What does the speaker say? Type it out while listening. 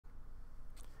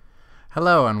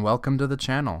Hello and welcome to the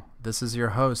channel. This is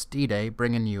your host D.dae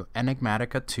bringing you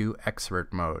Enigmatica 2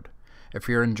 Expert Mode. If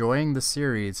you're enjoying the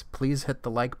series, please hit the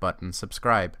like button,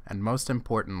 subscribe, and most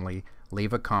importantly,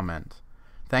 leave a comment.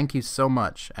 Thank you so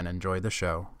much and enjoy the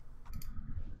show.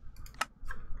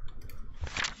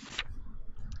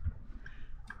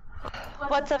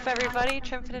 What's up everybody,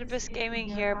 Trinfinitivus Gaming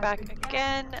here, back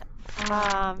again.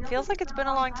 Feels like it's been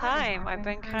a long time. I've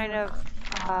been kind of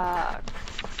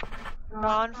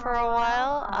gone for a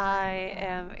while. I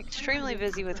am extremely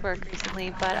busy with work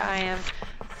recently, but I am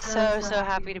so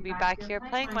happy to be back here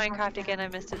playing Minecraft again. I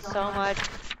missed it so much.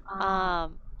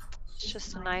 It's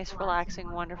just a nice, relaxing,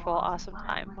 wonderful, awesome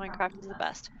time. Minecraft is the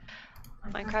best.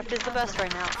 Minecraft is the best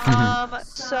right now.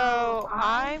 So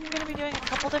I'm gonna be doing a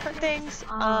couple different things.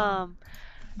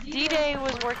 D.dae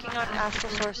was working on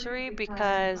astral sorcery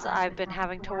because I've been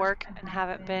having to work and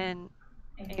haven't been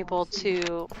able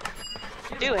to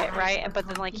do it, right? But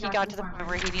then like he got to the point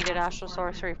where he needed astral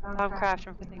sorcery for thaumcraft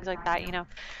and for things like that, you know.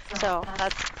 So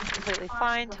that's completely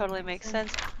fine, totally makes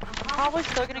sense. I'm probably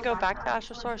still gonna go back to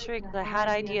astral sorcery because I had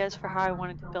ideas for how I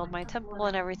wanted to build my temple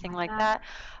and everything like that.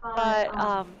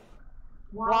 But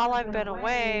while I've been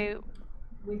away,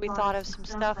 we thought of some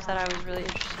stuff that I was really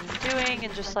interested in doing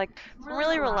and just like some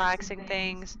really relaxing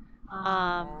things.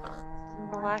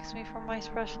 Relax me from my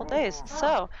stressful days.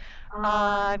 So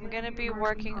I'm gonna be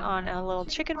working on a little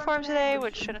chicken farm today,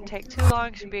 which shouldn't take too long.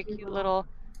 It should be a cute little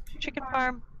chicken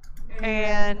farm.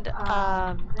 And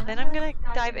then I'm gonna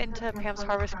dive into Pam's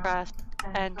Harvest Craft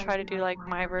and try to do like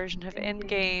my version of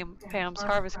in-game Pam's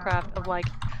Harvest Craft of like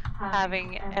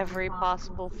having every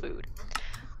possible food,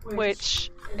 which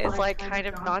is like kind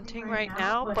of daunting right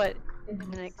now, but in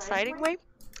an exciting way.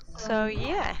 So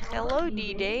yeah, hello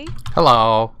D.dae.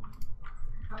 Hello.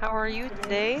 How are you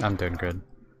today? I'm doing good.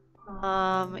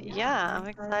 Yeah, I'm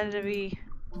excited to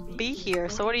be here.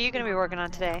 So what are you gonna be working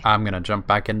on today? I'm gonna jump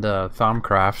back into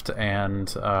thaumcraft and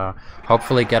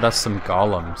hopefully get us some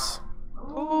golems.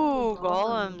 Ooh,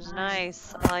 golems,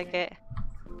 nice. I like it.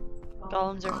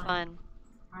 Golems are fun.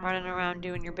 Running around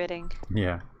doing your bidding.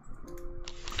 Yeah.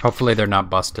 Hopefully they're not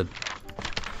busted.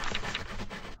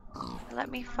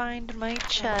 Let me find my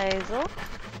chisel.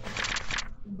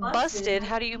 Busted?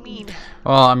 How do you mean?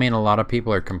 Well, I mean, a lot of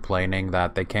people are complaining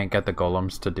that they can't get the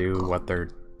golems to do what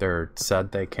they're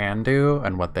said they can do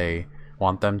and what they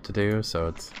want them to do, so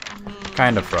it's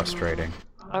kind of frustrating.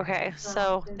 Okay,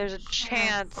 so there's a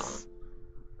chance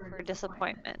for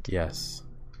disappointment. Yes.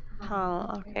 Huh,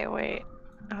 okay, wait.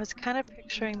 I was kind of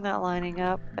picturing that lining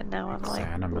up, but now I'm like,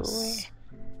 Animus.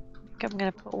 I think I'm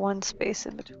gonna put one space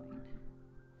in between.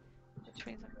 Which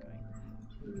means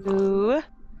I'm going to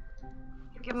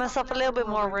give myself a little bit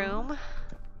more room.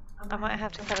 I might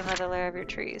have to cut another layer of your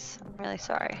trees. I'm really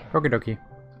sorry. Okie dokie.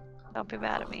 Don't be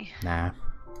mad at me. Nah.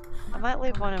 I might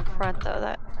leave one in front though,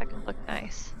 that could look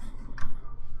nice.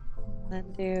 And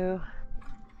then do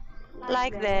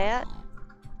like that.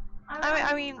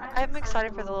 I mean, I'm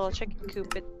excited for the little chicken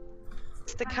coop.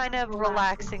 It's the kind of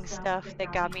relaxing stuff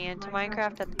that got me into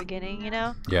Minecraft at the beginning, you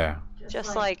know? Yeah.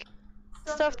 Just like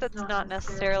stuff that's not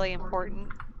necessarily important,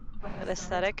 but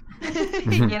aesthetic,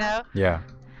 you know? Yeah.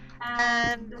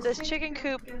 And this chicken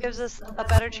coop gives us a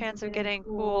better chance of getting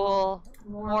more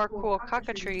cool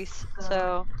cockatrices.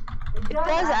 So it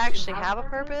does actually have a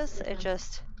purpose. It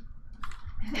just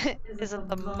isn't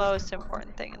the most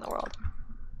important thing in the world.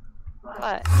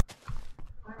 But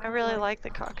I really like the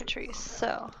cockatrice,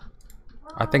 so.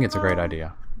 I think it's a great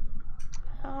idea.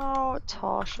 How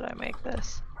tall should I make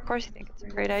this? Of course you think it's a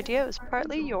great idea. It was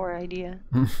partly your idea.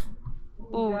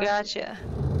 Ooh, gotcha.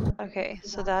 Okay,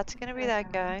 so that's gonna be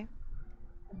that guy.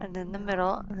 And then the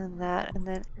middle, and then that, and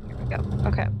then here we go.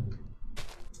 Okay.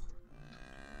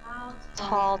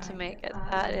 Tall to make it.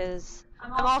 That is.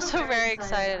 I'm also very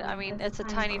excited. I mean, it's a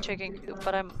tiny chicken coop,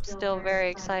 but I'm still very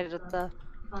excited at the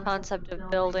concept of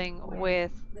building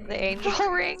with the angel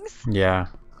rings. Yeah.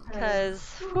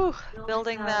 Because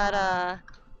building that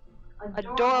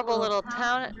adorable little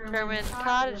town German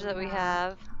cottage that we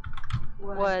have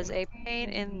was a pain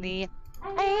in the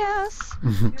ass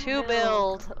to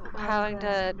build, having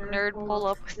to nerd pull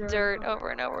up with dirt over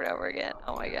and over and over again.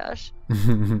 Oh my gosh.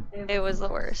 It was the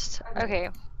worst. Okay.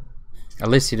 At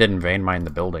least you didn't vein mine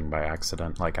the building by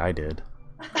accident like I did.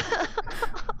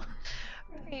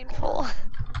 Painful.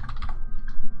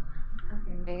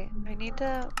 Okay, I need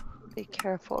to be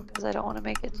careful because I don't want to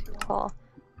make it too tall.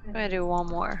 I'm gonna do one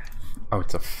more. Oh,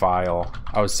 it's a file.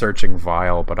 I was searching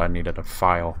vial, but I needed a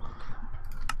file.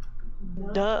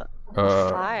 Duh.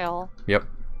 File? Yep.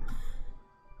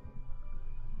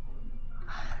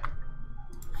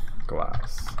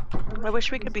 Glass. I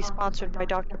wish we could be sponsored by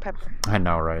Dr. Pepper. I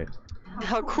know, right?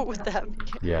 How cool would that be?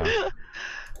 Yeah.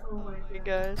 Oh my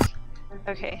gosh.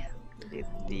 Okay.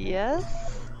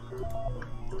 Yes.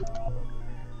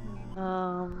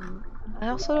 I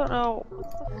also don't know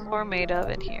what's the floor made of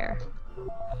in here.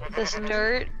 This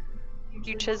dirt.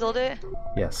 You chiseled it?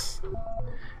 Yes.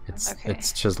 Okay.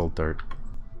 It's chiseled dirt.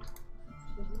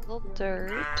 Chiseled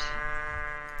dirt.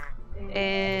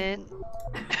 And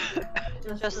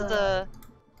just the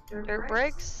dirt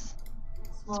bricks?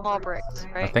 Small bricks,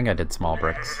 right? I think I did small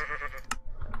bricks.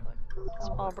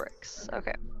 Small bricks,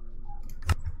 okay.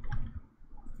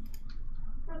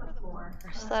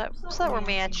 So that we're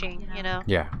matching, you know?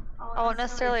 Yeah. I won't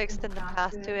necessarily extend the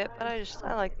path to it, but I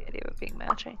like the idea of it being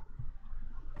matching.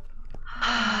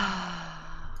 I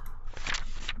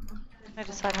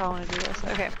decide how I want to do this.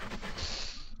 Okay.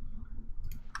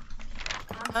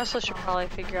 I also should probably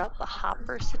figure out the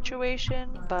hopper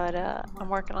situation, but I'm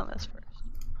working on this first.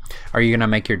 Are you gonna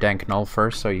make your dank null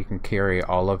first so you can carry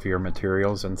all of your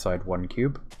materials inside one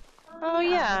cube? Oh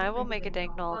yeah, I will make a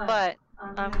dank null, but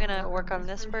I'm gonna work on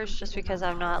this first just because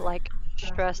I'm not like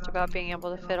stressed about being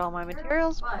able to fit all my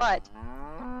materials, but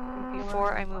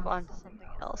before I move on to something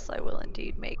else, I will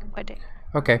indeed make my dank.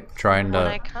 Okay, trying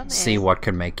to see in, what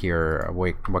can make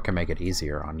it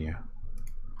easier on you.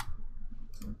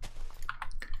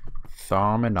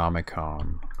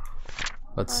 Thaumcraft.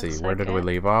 Let's see, where did we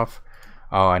leave off?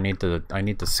 Oh, I need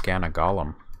to scan a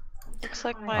golem. Looks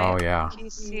like my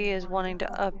PC is wanting to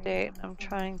update. I'm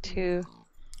trying to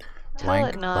tell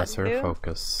it not lesser to.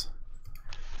 focus.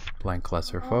 Blank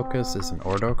lesser focus is an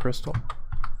ordo crystal.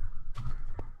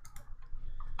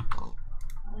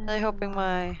 Really hoping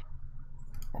my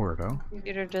Ordo.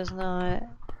 computer does not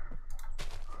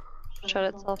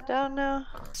shut itself down now.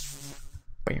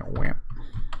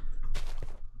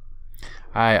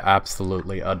 I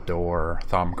absolutely adore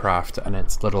thaumcraft and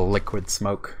its little liquid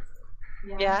smoke.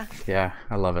 Yeah? Yeah,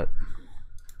 I love it.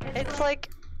 It's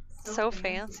like so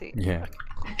fancy. Yeah.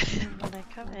 When I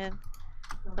come in,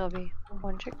 there'll be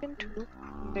 1 chicken, 2,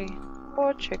 3,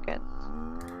 4 chickens.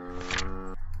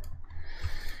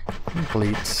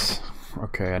 Complete.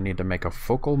 Okay, I need to make a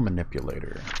focal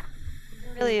manipulator.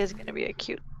 It really is going to be a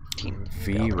cute team.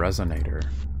 V resonator.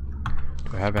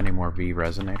 Do I have any more V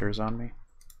resonators on me?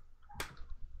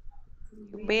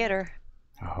 You better.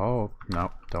 Oh,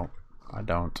 no, I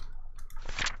don't.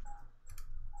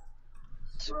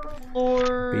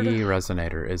 Lord. B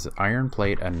resonator is iron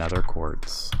plate and nether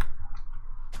quartz.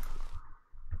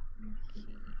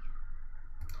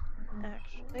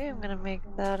 Actually, I'm gonna make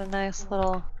that a nice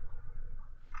little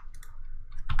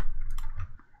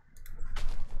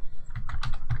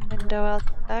window out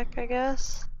the back, I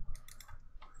guess.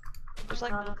 There's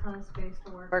like not a ton of space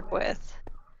to work with.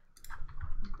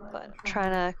 But I'm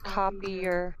trying to copy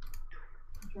your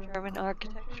German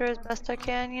architecture as best I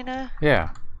can, you know? Yeah.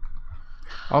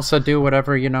 Also do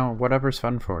whatever, you know, whatever's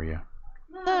fun for you.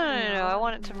 No, I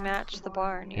want it to match the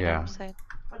barn, you know what I'm saying?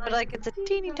 But like, it's a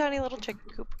teeny tiny little chicken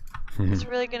coop. It's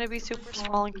really gonna be super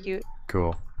small and cute.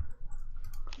 Cool.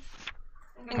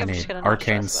 I I'm need just gonna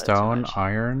arcane stone,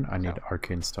 iron, I need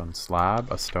arcane stone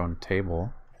slab, a stone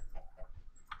table.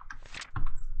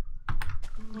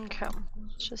 Okay,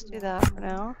 let's just do that for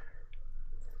now.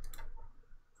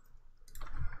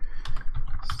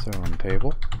 Stone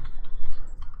table.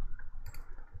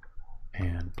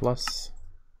 And plus,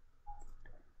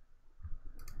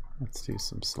 let's do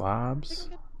some slabs.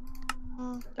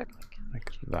 Like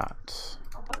that.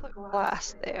 I'll put the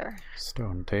glass there.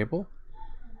 Stone table.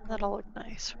 That'll look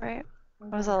nice, right?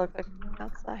 What does that look like from the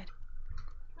outside?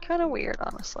 Kind of weird,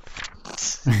 honestly.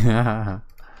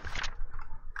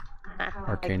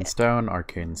 Arcane stone,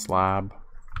 arcane slab,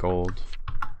 gold.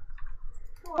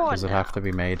 Does it have to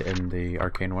be made in the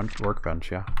arcane workbench?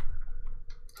 Yeah.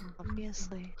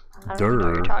 Obviously. I don't know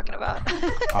what you're talking about.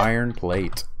 Iron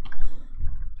plate.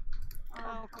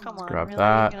 Oh, come on. Grab really?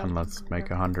 that and let's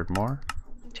make 100 more.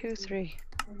 1, 2, 3.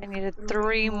 I needed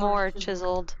 3 more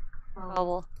chiseled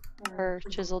cobble or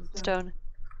chiseled stone.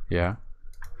 Yeah.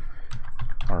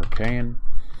 Arcane.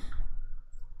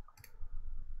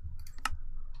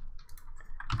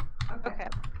 Okay.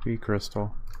 V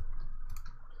crystal.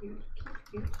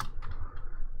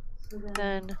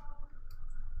 Then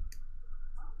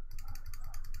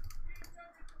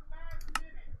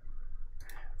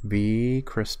V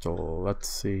crystal. Let's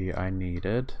see. I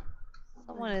needed.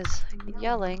 someone is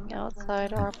yelling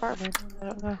outside our apartment. I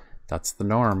don't know. That's the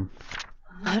norm.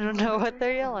 I don't know what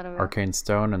they're yelling about. Arcane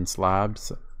stone and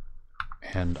slabs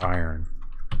and iron.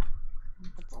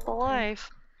 That's the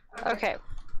life. Okay.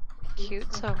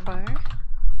 Cute so far.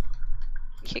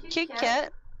 Cute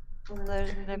cat.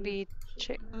 There's gonna be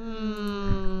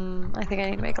I think I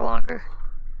need to make it longer.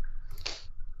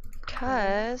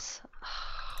 Because,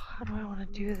 how do I want to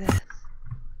do this?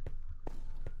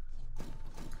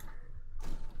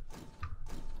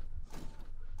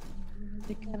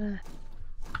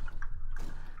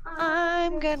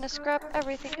 I'm gonna scrap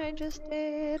everything I just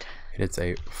did. It's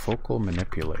a focal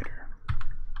manipulator.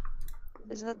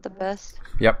 Isn't that the best?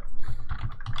 Yep.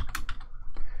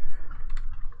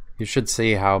 You should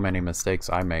see how many mistakes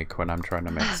I make when I'm trying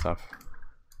to make stuff.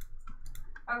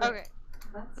 Okay.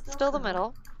 It's still the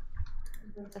middle.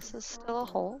 This is still a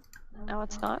hole. No,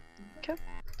 it's not. Okay.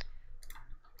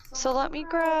 So let me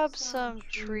grab some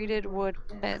treated wood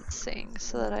fencing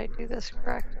so that I do this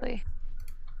correctly.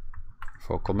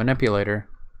 Focal manipulator.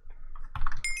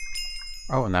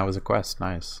 Oh, and that was a quest.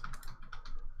 Nice.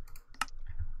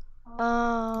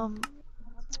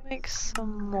 Let's make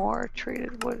some more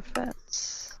treated wood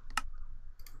fence.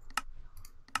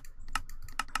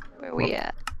 Where are we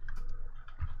at?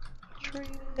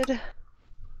 Treated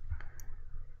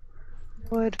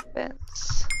wood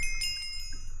fence.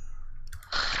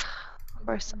 Of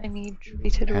course, I need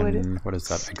treated wood. And what is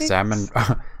that? Sticks. Examine,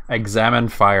 examine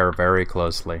fire very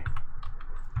closely.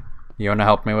 You want to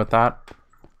help me with that?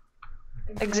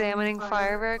 Examining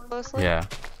fire very closely? Yeah.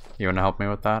 You want to help me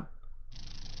with that?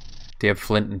 Do you have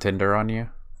flint and tinder on you?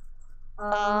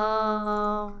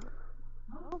 I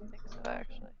don't think so,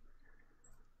 actually.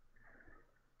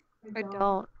 I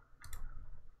don't.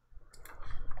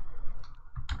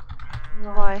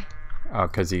 Why? Oh,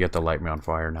 because you get to light me on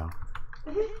fire now.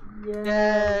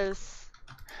 Yes.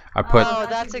 I put. Oh,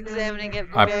 that's examining it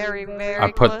very, very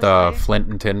I put the closely. flint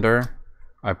and tinder.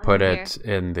 I put I'm it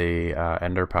in the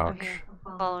ender I'm pouch. here.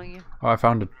 I'm following you. Oh, I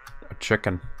found a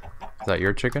chicken. Is that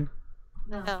your chicken?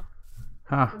 No.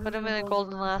 Huh. Put him in a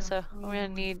golden lasso. I'm gonna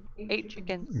need 8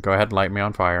 chickens. Go ahead and light me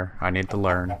on fire. I need to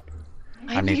learn.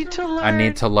 I need to learn. I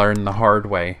need to learn the hard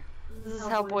way. This is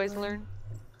how boys learn.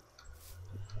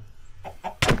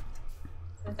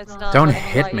 It's not Don't letting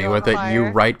hit light me you with on it. You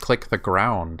fire. right click the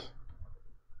ground.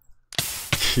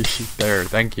 There,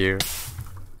 thank you.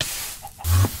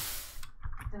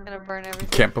 I'm gonna burn everything.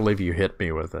 Can't believe you hit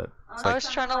me with it. It's I like, was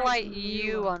trying to light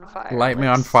you on fire. light me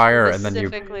like, on fire and then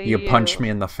specifically you punch me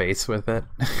in the face with it.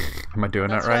 Am I doing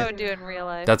That's it what I right? would do in real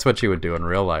life. That's what you would do in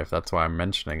real life. That's why I'm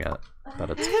mentioning it. That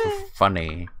it's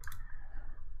funny.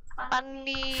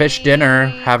 Funny. Fish dinner.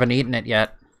 Haven't eaten it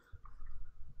yet.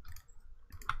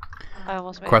 I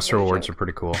almost made Quest a rewards joke. are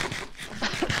pretty cool.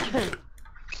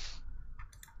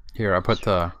 Here,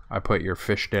 I put your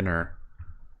fish dinner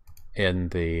in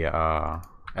the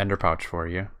ender pouch for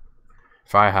you.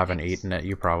 If I haven't eaten it,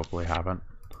 you probably haven't.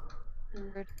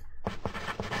 Weird.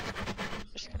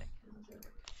 Just kidding.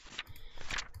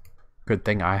 Good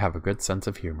thing I have a good sense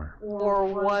of humor. Or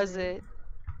was it?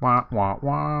 Wah wah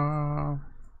wah.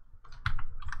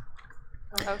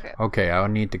 Okay. Okay, I'll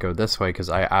need to go this way because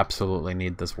I absolutely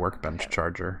need this workbench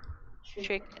charger.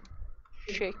 Chicken.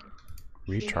 Chicken.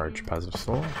 Recharge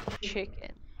pedestal.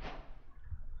 Chicken.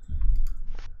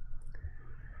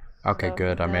 Okay, So,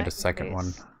 good. I in made a that second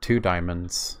one. case- 2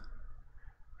 diamonds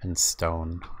and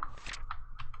stone.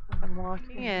 I'm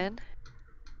walking in.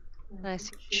 And I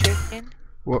see chicken.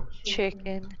 Whoop.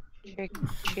 Chicken. Chicken.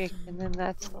 Chicken. And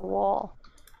that's the wall.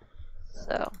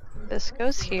 So this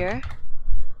goes here.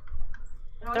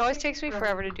 It always takes me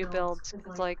forever to do builds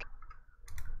because, like,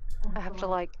 I have to,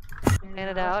 like, plan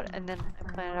it out and then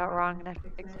I plan it out wrong and I have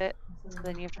to fix it. So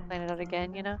then you have to plan it out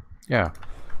again, you know? Yeah.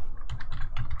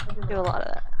 I do a lot of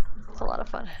that. It's a lot of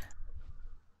fun.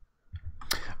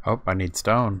 Oh, I need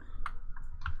stone.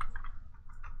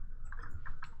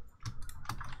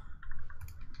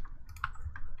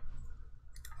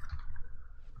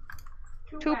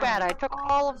 Too bad, I took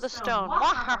all of the stone.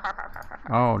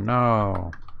 Oh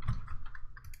no.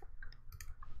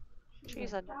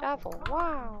 She's a devil.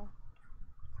 Wow.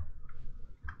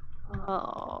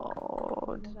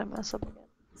 Oh, did I mess up again?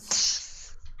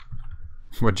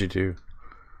 What'd you do?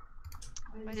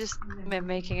 I just am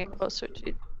making it closer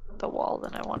to the wall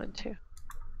than I wanted to.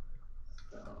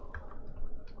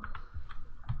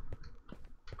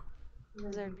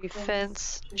 There'd be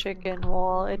fence, chicken,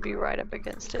 wall. It'd be right up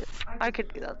against it. I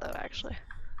could do that though, actually.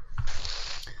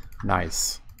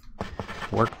 Nice.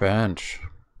 Workbench.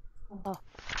 Oh.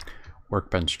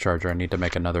 Workbench charger. I need to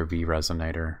make another V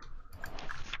resonator.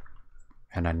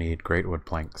 And I need great wood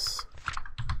planks.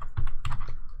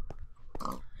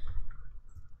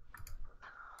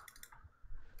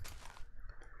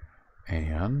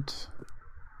 And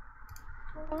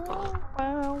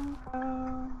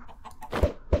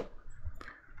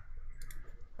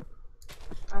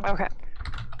okay.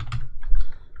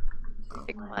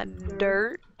 Take my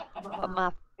dirt, put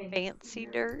my fancy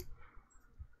dirt.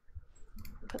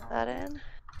 Put that in.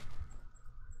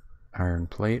 Iron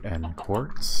plate and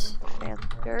quartz. Fancy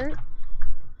dirt.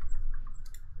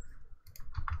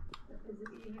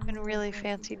 Even really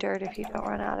fancy dirt if you don't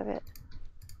run out of it.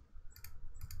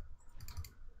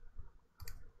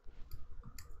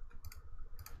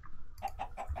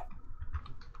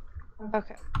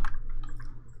 Okay.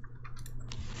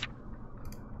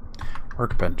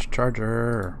 Workbench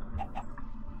charger.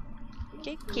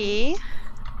 Kiki.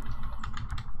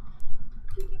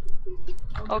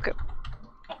 Okay.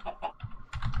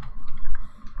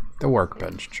 The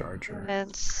workbench charger.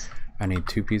 Vents I need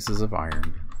 2 pieces of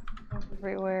iron.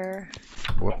 everywhere.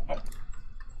 Whoop.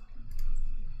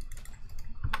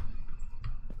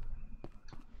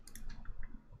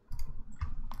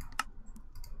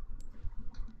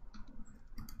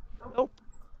 Nope.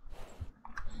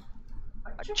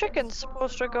 A chicken's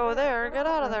supposed to go there. Get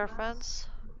out of there, fence.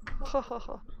 Okay.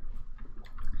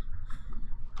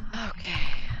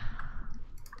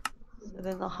 So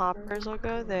then the hoppers will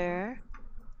go there.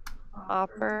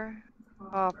 Hopper,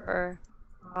 hopper,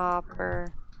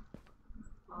 hopper,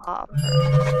 hopper.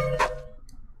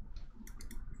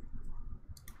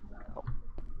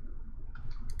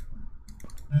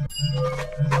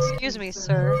 Excuse me,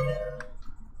 sir.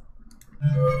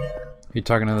 You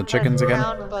talking to the chickens again?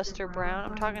 Brown Buster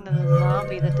Brown. I'm talking to the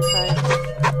zombie that decided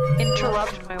to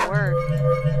interrupt my work.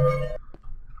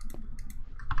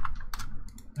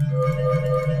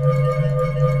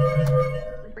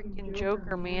 Freaking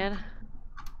Joker, man.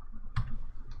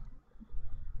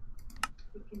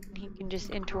 He can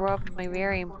just interrupt my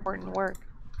very important work.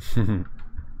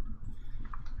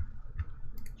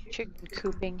 Chicken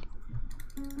cooping.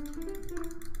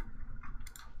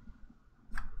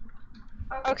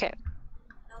 Okay.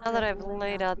 Now that I've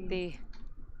laid out the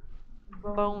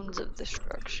bones of the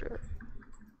structure,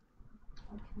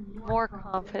 more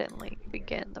confidently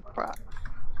begin the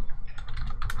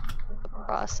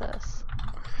process.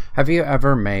 Have you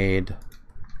ever made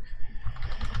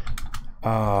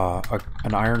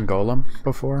an iron golem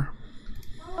before?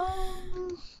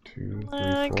 2, 3, 4.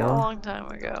 Like a long time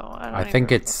ago. I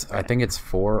think it's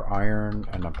 4 iron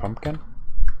and a pumpkin.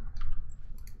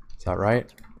 Is that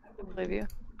right? I believe you.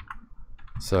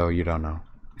 So you don't know.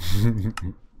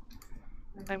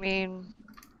 I mean,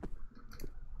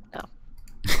 no.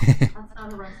 That's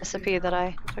not a recipe that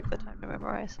I took the time to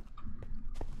memorize.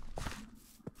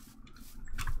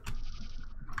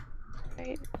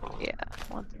 Right? Yeah,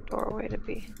 I want the doorway to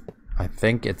be. I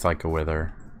think it's like a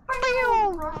wither.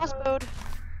 Crossbowed.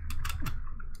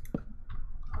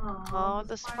 Oh,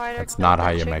 the spider. That's not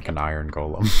how you make an iron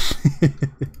golem.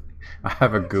 I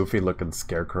have a goofy looking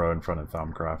scarecrow in front of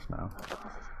Thaumcraft now.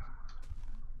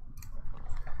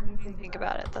 Think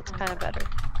about it, that's kind of better.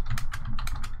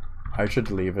 I should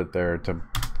leave it there to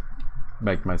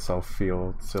make myself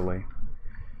feel silly.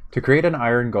 To create an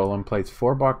iron golem, place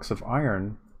 4 blocks of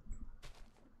iron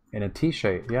in a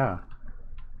T-shape, yeah.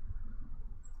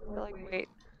 Like, wait.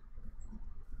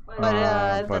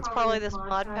 But that's probably this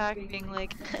mod pack being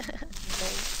like...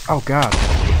 Oh god.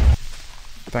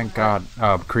 Thank god.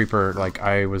 Creeper, like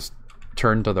I was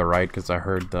turned to the right because I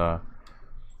heard the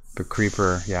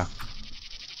creeper, yeah.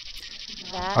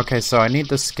 Okay, so I need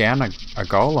to scan a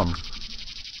golem.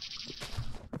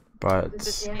 But... The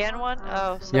scan one?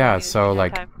 Oh, so yeah, so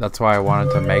like, that's why I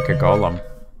wanted to make a golem.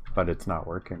 But it's not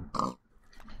working.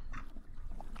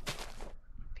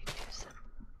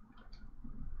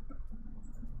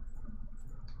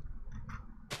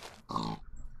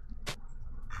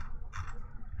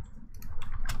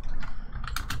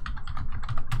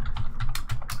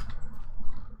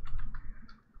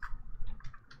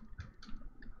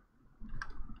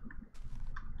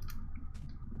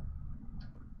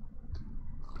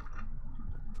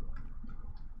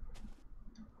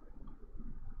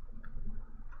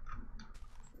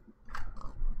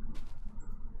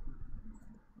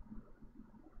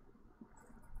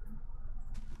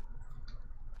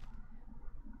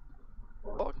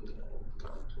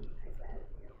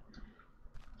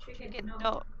 Chicken,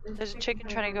 no, there's a chicken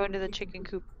trying to go into the chicken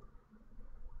coop.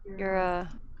 You're,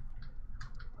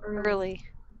 early.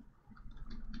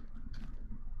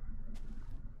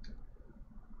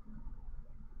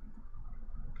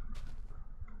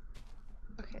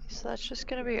 Okay, so that's just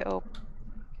gonna be open.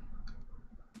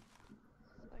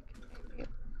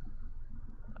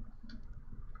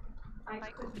 I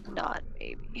could not,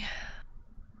 maybe.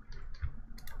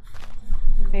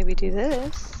 Maybe do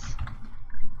this.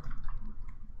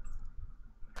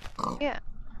 Yeah.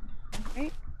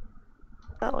 Right?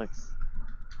 That looks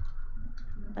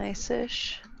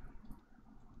nice-ish.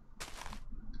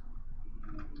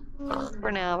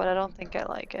 for now, but I don't think I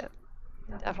like it.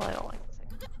 Definitely don't like this thing.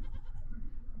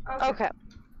 Okay.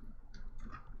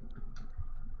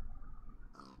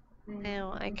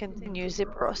 Now I continue the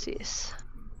process.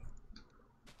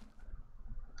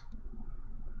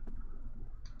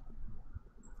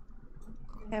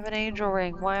 I have an angel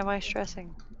ring. Why am I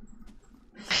stressing?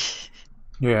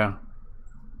 Yeah.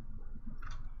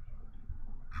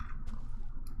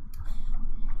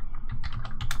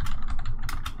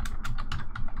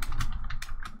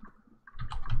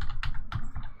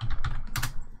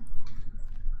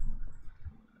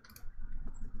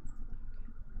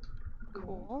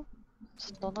 Cool.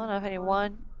 Still not enough. I need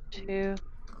 1, 2,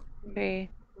 3,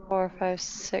 4, 5,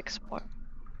 6 more.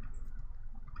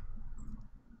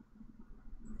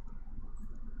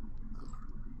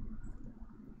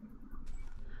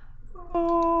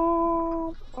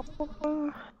 Oh,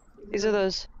 these are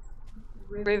those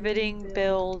riveting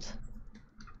build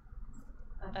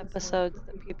episodes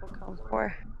that people come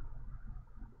for.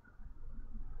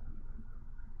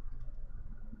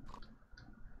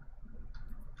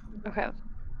 Okay.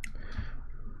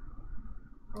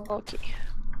 Okay.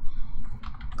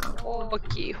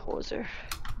 Okay, hoser.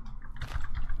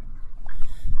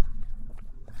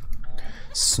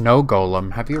 Snow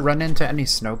golem. Have you run into any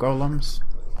snow golems?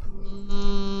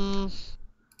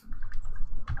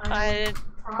 I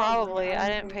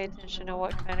didn't pay attention to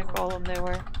what kind of golem they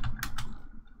were.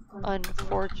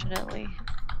 Unfortunately.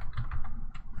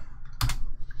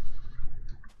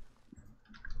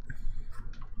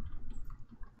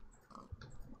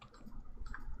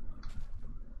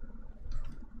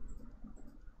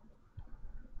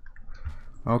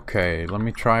 Okay, let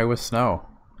me try with snow.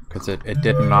 Because it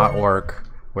did not work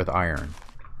with iron.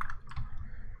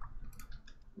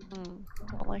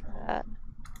 Don't like that.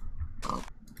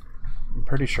 I'm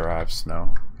pretty sure I have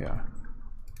snow, yeah.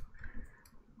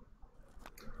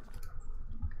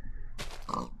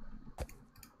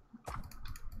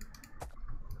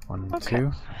 One, Okay.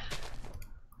 2.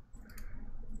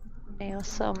 Now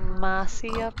some mossy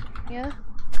up here.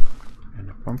 And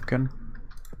a pumpkin.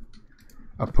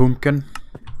 A pumpkin.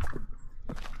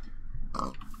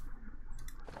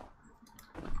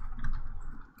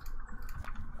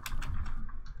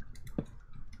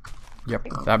 Yep,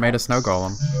 that made a snow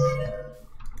golem.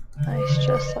 Nice,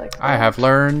 just like that. I have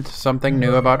learned something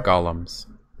new about golems.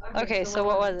 Okay, so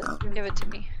what was it? Give it to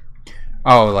me.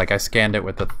 Oh, like I scanned it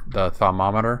with the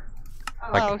thermometer.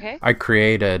 Like, Oh, okay. I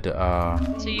created,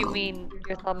 So you mean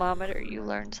your thermometer, you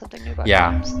learned something new about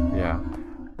yeah, golems? yeah.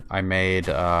 I made,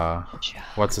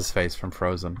 what's his face from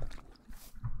Frozen?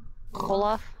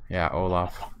 Olaf? Yeah,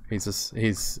 Olaf. He's a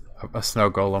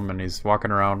snow golem and he's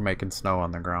walking around making snow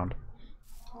on the ground.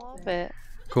 Love it.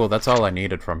 Cool, that's all I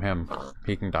needed from him.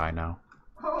 He can die now.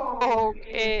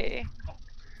 Okay.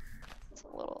 It's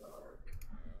a little...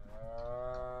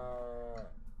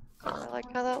 I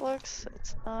like how that looks.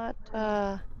 It's not,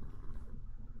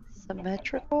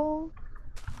 symmetrical.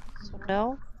 So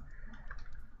no.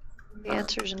 The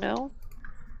answer is no.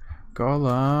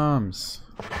 Golems.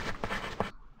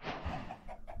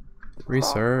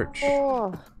 Research.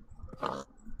 Oh.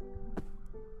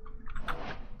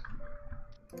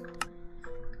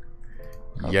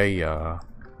 Yeah.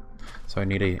 So I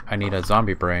need a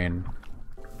zombie brain.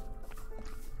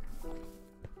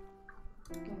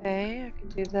 Okay, I can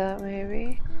do that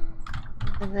maybe.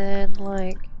 And then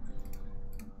like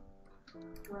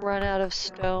run out of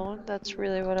stone. That's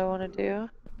really what I want to do.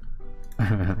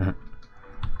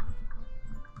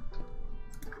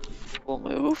 We'll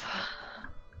move.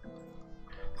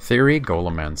 Theory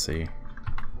Golemancy.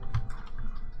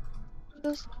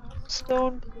 Just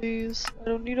stone, please. I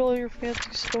don't need all your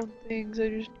fancy stone things. I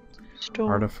just need stone.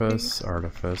 Artifice, things.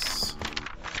 artifice.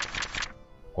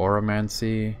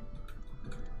 Oromancy.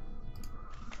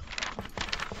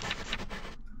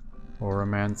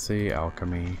 Oromancy,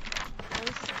 alchemy.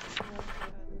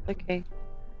 Okay.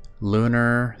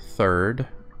 Lunar third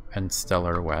and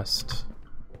stellar west.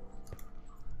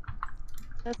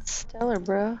 That's stellar,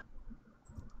 bro.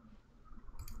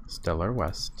 Stellar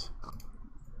west.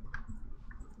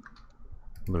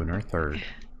 Lunar third.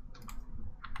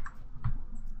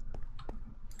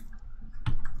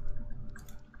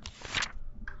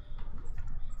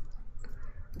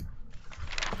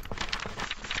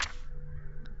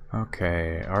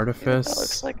 Okay, artifice. That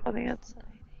looks like on the outside.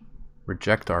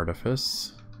 Reject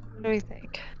artifice. What do we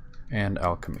think? And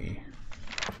alchemy.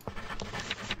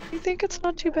 You think it's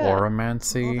not too bad?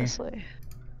 Oromancy. Honestly.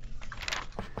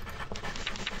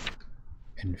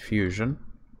 Infusion.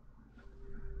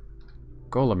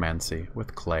 Golemancy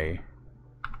with clay.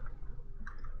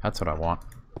 That's what I want.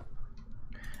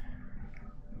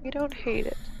 We don't hate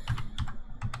it.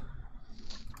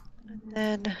 And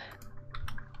then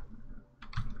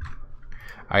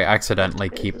I accidentally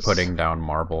keep putting down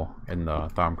marble in the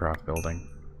thaumcraft building.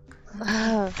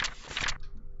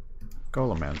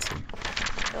 Golemancy.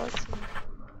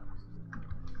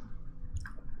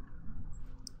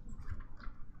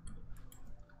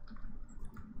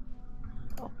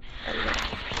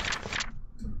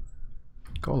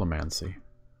 Golemancy.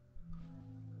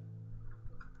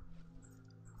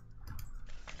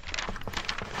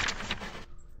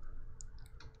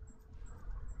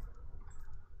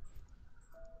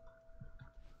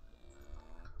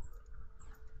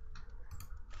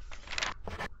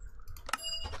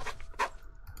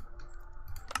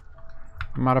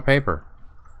 I'm out of paper.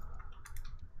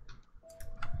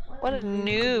 What a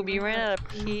noob, you ran out of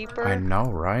paper. I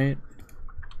know, right?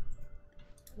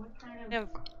 What kind of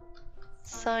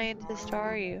scientist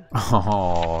are you?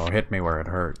 Oh, hit me where it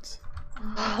hurts.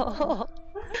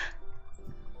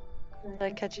 Did I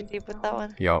catch you deep with that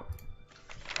one? Yup.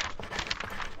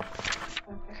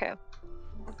 Okay,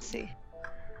 let's see.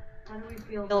 How do we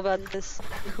feel about this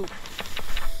coop?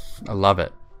 I love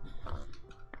it.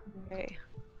 Okay.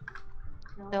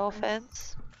 No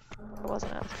offense. It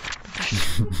wasn't us.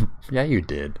 Yeah, you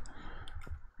did.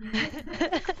 I'd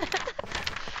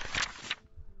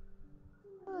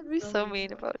be so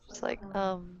mean about just like,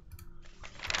 I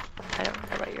don't care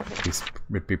about your opinion.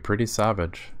 It'd be pretty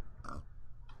savage.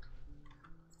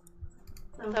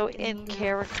 So in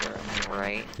character,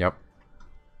 right? Yep.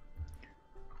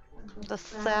 The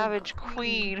savage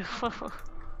queen.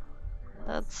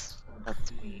 that's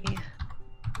me.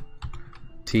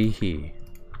 Tee-hee.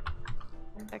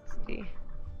 XD.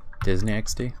 Disney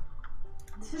XD?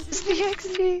 Disney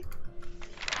XD.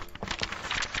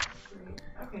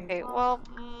 Okay, well,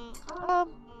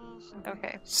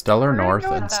 okay. Stellar We're gonna North go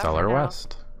with and that Stellar for now.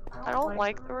 West. I don't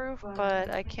like the roof,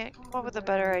 but I can't come up with a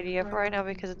better idea for right now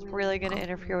because it's really going to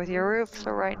interfere with your roof.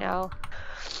 So right now,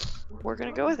 we're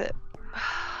going to go with it. I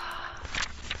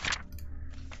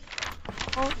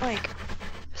don't like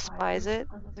despise it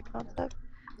as a concept.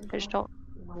 I just don't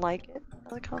like it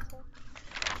as a concept.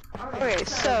 Okay,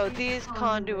 so these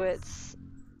conduits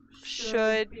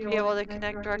should be able to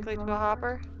connect directly to a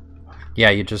hopper. Yeah,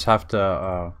 you just have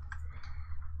to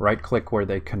right-click where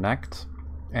they connect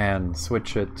and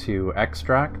switch it to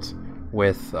extract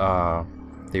with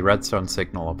the redstone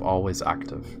signal of always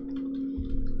active.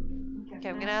 Okay,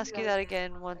 I'm gonna ask you that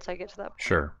again once I get to that point.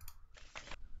 Sure.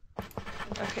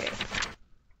 Okay.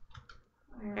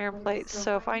 Iron plates.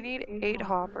 So if I need 8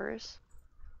 hoppers,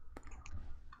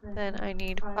 then I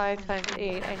need 5 times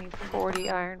 8. I need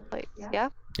 40 iron plates. Yeah?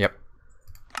 Yep.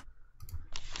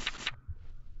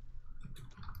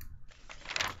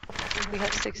 We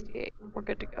have 68. We're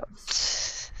good to go.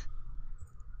 So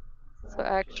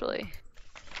actually,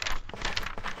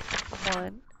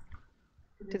 1.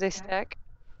 Do they stack?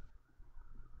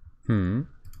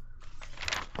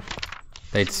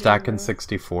 They'd stack in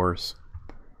 64s.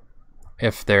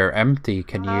 If they're empty,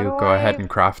 can How you do go ahead I- and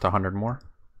craft 100 more?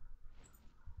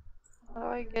 How do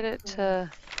I get it to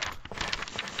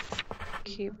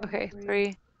keep? Okay,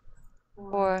 3,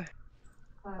 4,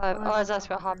 5. Oh, I was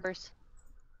asking about hoppers.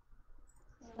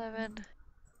 7,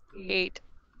 8.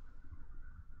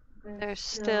 There's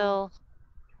still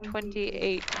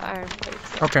 28 iron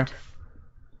plates left. Okay.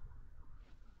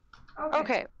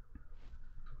 Okay.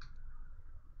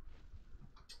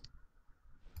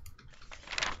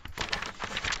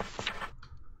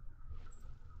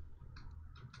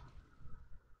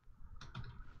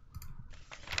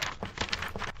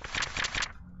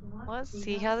 Let's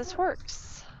see how this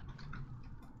works.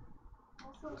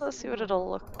 Let's see what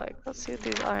it'll look like. Let's see what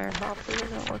these iron hoppers are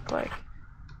gonna look like.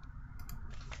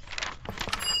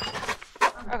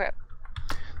 Okay.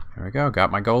 Here we go.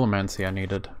 Got my golemancy I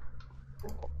needed.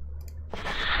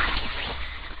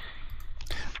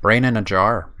 Brain in a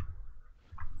jar.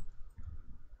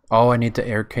 Oh, I need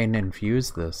to arcane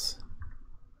infuse this.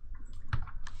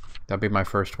 That'd be my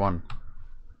first one.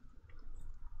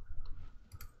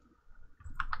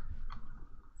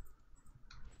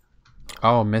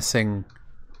 Oh, missing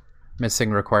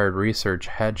required research.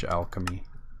 Hedge alchemy.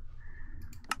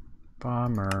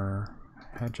 Bummer.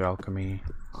 Hedge alchemy.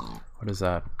 What is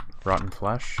that? Rotten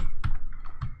flesh?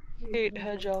 Hate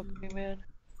hedge alchemy, man.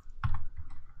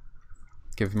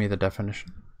 Give me the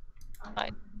definition.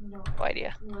 I no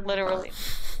idea. Literally.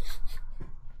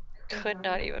 Could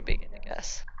not even begin to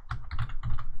guess.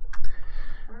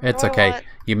 It's okay.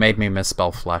 You made me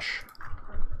misspell flesh.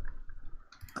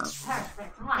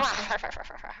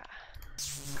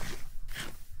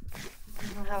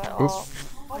 Have it all.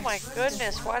 Oh my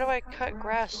goodness, why do I cut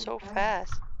grass so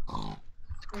fast?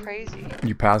 crazy.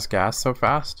 You pass gas so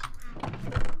fast?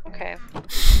 Okay.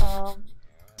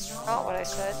 Not what I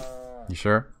said. You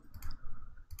sure?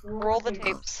 Roll the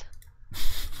tapes.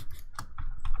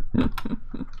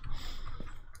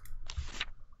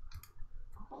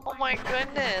 Oh my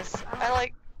goodness. I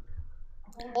like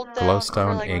hold down for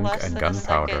Glowstone, like ink, less and than a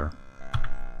gunpowder.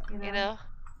 second, you know?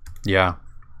 Yeah.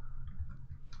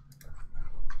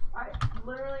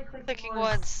 Clicking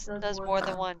once does more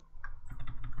than one.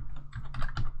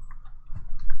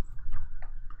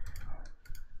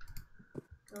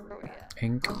 Where are we at?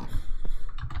 Ink.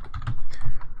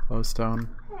 Glowstone.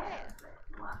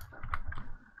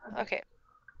 Okay.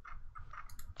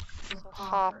 So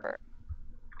hopper.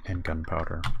 And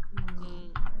gunpowder. I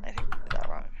think I did that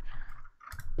wrong.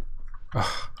 Ugh.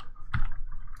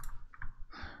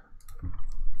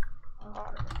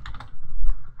 Hopper.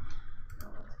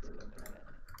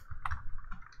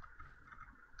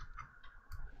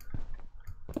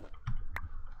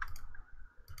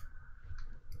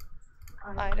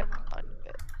 Item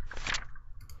conduit.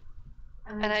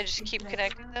 And I just keep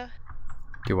connecting them.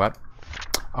 Do what?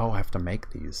 Oh, I have to make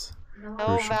these. No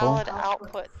Crucible. valid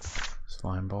outputs.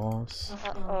 Slime balls.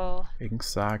 Uh-oh. Ink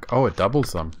sac. Oh, it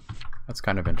doubles them. That's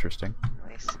kind of interesting. Let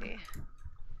me see.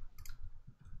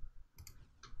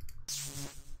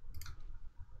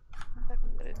 I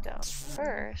put it down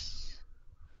first.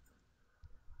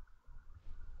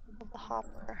 The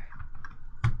hopper.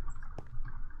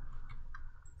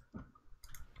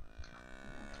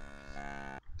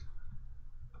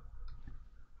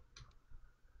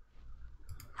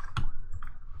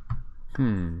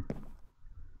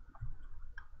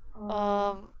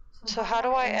 So how do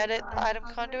I edit the item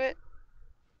conduit?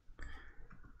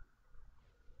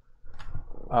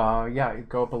 Yeah, you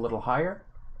go up a little higher.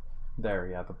 There,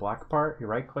 yeah, the black part, you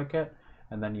right click it,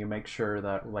 and then you make sure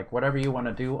that, like, whatever you want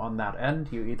to do on that end,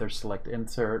 you either select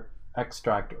insert,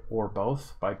 extract, or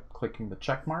both by clicking the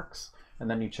check marks, and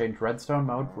then you change redstone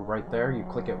mode for right there, you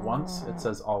click it once, it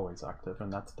says always active,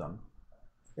 and that's done.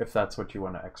 If that's what you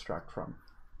want to extract from.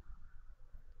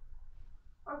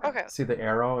 Okay. See the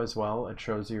arrow as well? It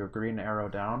shows you a green arrow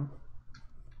down.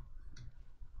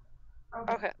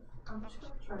 Okay. I'm just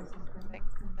gonna try something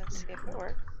and see if it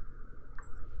works.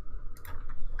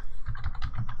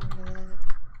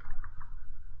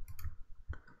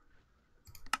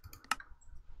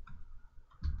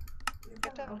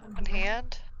 Get that on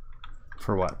hand?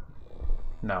 For what?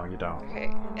 No, you don't.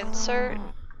 Okay, insert.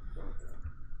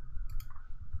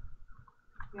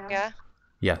 Yeah?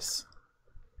 Yes.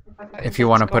 Okay, If you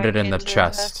want to it's put it going in the into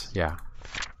chest, yeah.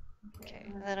 Okay,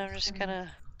 and then I'm just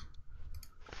gonna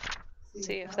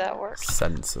see if that works.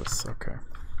 Census, okay.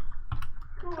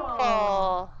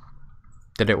 Cool.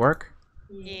 Did it work?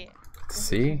 Yeah.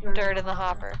 See? Dirt in the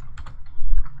hopper.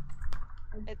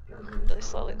 It really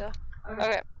slowly though.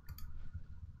 Okay.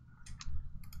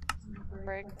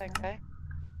 Break that guy.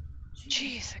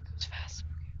 Jeez, that goes fast.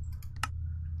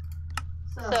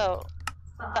 So,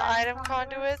 the item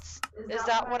conduits, is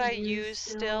that what I use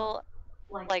still,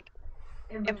 like,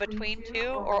 in between two,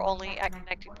 or only at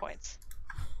connecting points?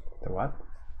 The what?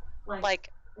 Like,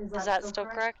 is that still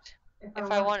correct? If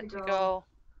I want it to go,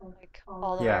 like,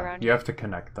 all the way Yeah, around you here? have to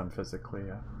connect them physically,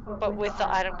 yeah. But with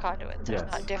the item conduits, it's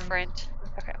Yes. not different.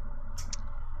 Okay.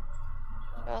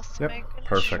 Just Yep, making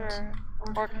perfect. sure.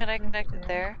 Or can I connect it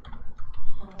there?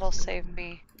 It'll save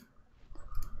me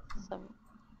some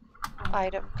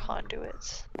item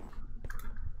conduits.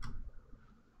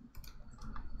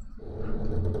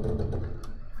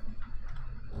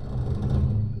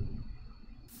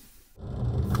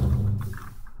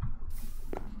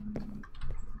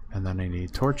 And then I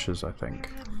need torches, I think.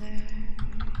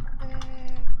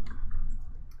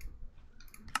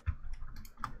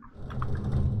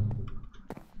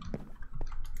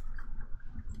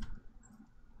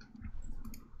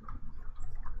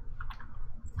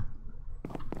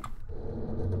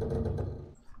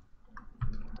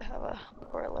 To have a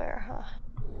core layer, huh?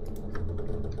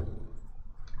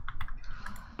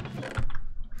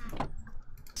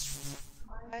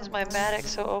 Why is my Matic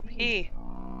so OP?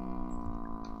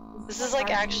 This is like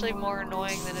actually more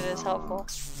annoying than it is helpful.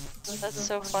 That's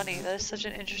so funny. That is such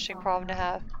an interesting problem to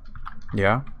have.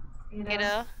 Yeah? You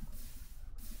know?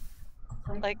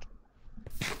 Like,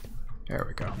 There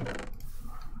we go.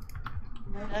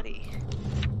 nutty.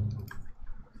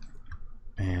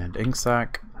 And ink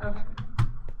sac.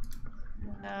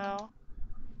 Now,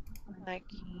 I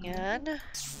can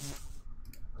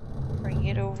bring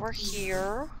it over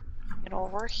here and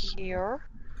over here.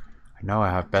 I know I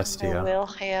have I Bestia. will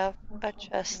have a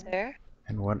chest there.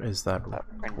 And what is that But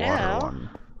for water now, one?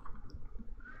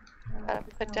 gotta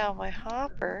put down my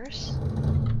hoppers.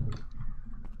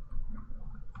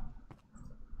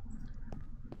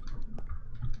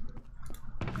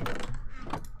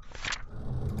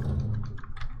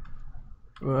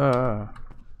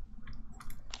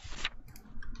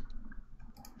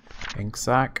 Ink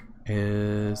sac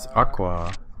is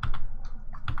aqua.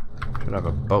 Should have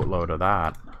a boatload of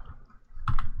that.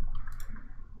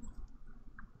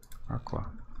 Aqua.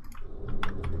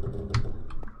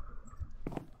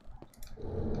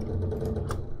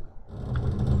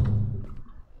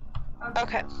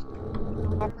 Okay.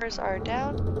 Hoppers are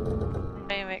down. Let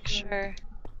me make sure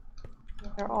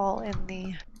they're all in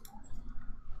the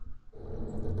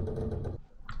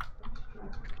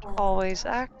always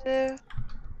active.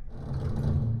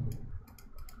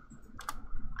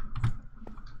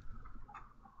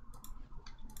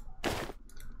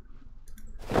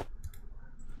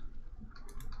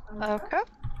 Okay.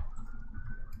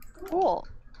 Cool.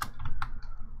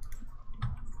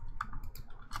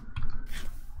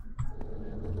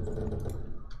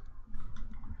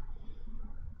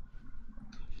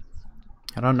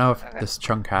 I don't know if this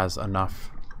chunk has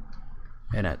enough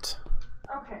in it.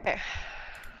 Okay.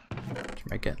 To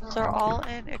make it. So they're all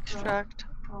in extract,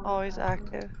 always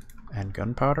active. And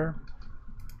gunpowder?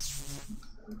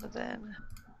 So then.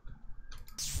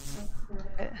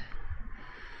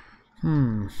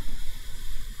 I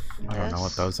don't know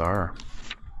what those are.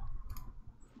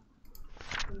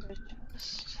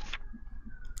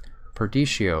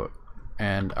 Perditio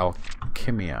and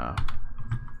alchemia.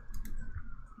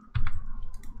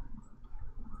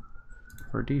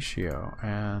 Perditio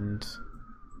and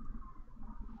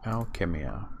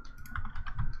alchemia.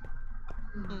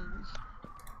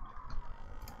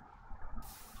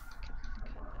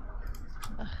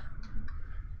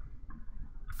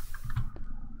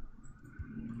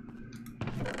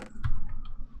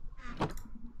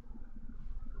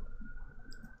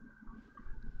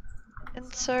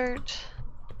 Insert.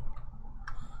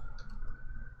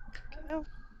 Okay.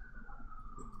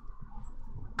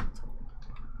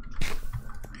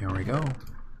 Here we go.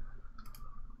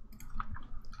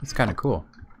 It's kind of cool.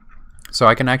 So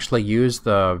I can actually use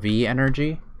the V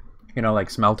energy, you know, like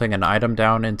smelting an item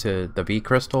down into the V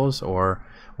crystals, or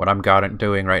what I'm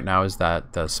doing right now is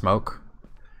that the smoke,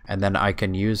 and then I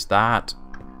can use that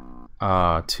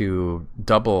to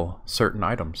double certain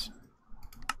items.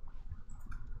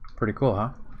 Pretty cool, huh?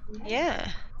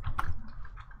 Yeah.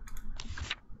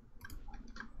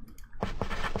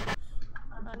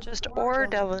 Not just ore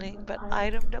doubling, but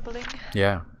item doubling.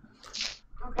 Yeah.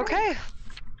 Okay.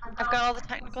 I've got all the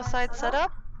technical sides set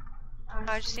up.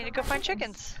 I just need to go find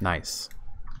chickens. Nice.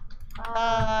 Do you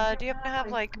happen to have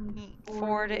like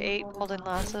 4 to 8 golden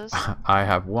lassos? I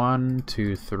have 1,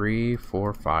 2, 3,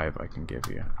 4, 5 I can give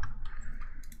you.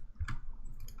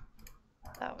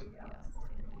 That would be outstanding.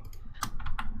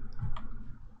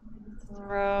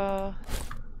 Throw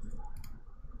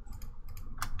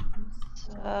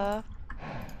stuff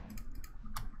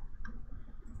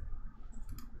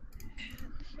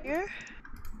in here.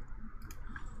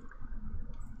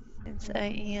 Since I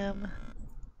am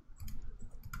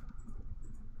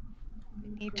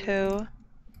E2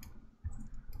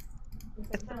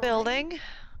 with the building.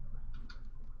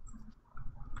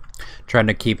 Trying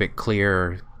to keep it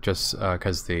clear just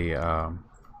because the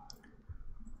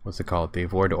what's it called? The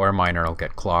void ore miner will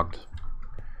get clogged.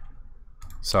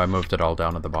 So I moved it all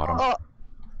down to the bottom. Oh,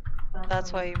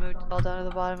 that's why you moved it all down to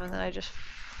the bottom, and then I just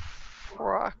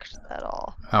rocked that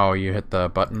all. Oh, you hit the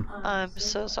button? I'm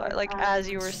so sorry. Like as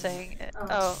you were saying it.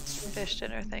 Oh, fish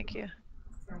dinner. Thank you.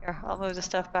 Here, I'll move the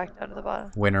stuff back down to the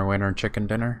bottom. Winner, winner, chicken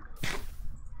dinner.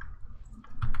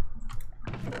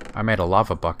 I made a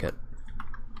lava bucket.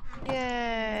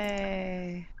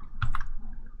 Yay!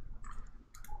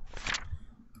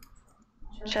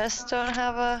 Chests don't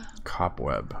have a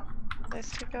Cobweb. place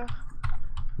to go.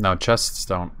 No, chests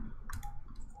don't.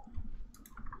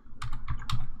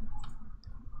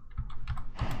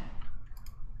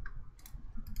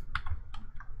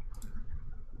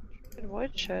 Good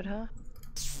wood should, huh?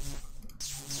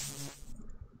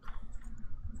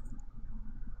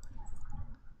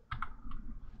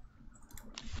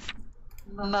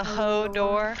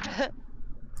 Mahodor.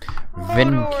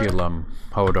 Vinculum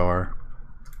Hodor.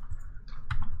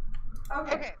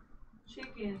 Okay.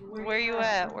 Where you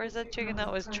at? Where's that chicken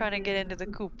that was trying to get into the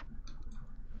coop?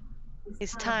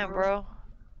 It's time, bro.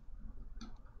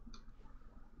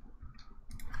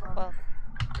 Well,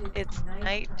 it's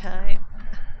nighttime.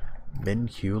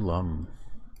 Vinculum.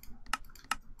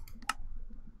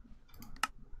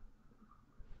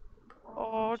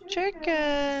 Oh,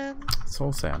 chicken!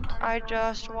 Soul sand. I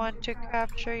just want to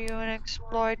capture you and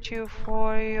exploit you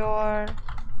for your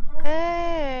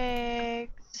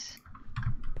eggs.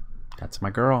 That's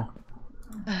my girl.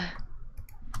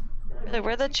 Really,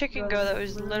 where'd that chicken go that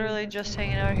was literally just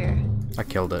hanging out here? I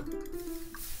killed it.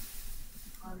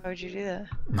 Why would you do that?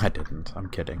 I didn't. I'm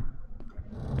kidding.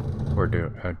 Or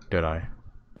did I?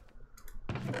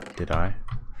 Did I?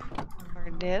 Or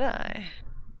did I?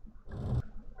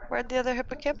 Where'd the other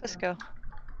hippocampus go?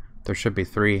 There should be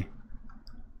 3.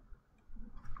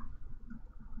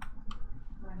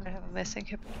 I have a missing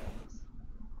hippocampus.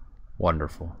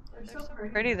 Wonderful. They're so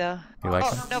pretty though. You like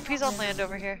oh, them? no, he's on land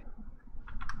over here.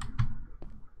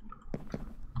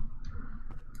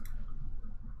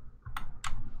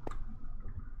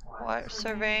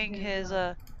 Surveying his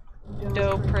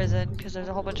doe prison because there's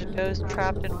a whole bunch of does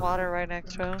trapped in water right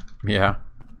next to him. Yeah.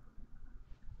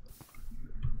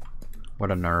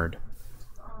 What a nerd.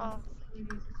 Oh,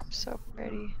 so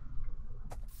pretty.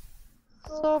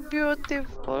 So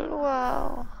beautiful,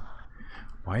 wow.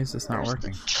 Why is this not Where's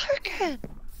working? the chicken?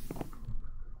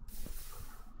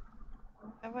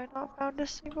 Have I not found a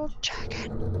single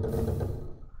chicken?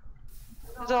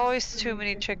 There's always too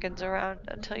many chickens around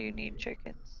until you need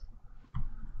chickens.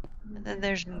 And then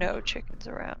there's no chickens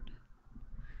around.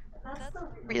 That's the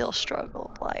real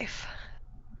struggle of life.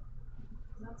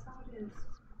 That's how it is.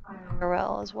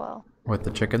 IRL as well. With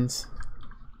the chickens?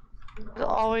 There's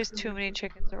always too many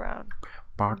chickens around.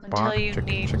 Bark, Until bark, you chicken,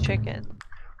 need chicken.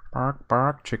 Bark,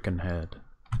 bark, chicken head.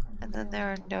 And then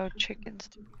there are no chickens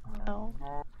to be found.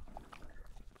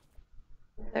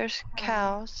 There's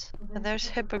cows, and there's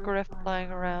hippogriff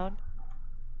flying around.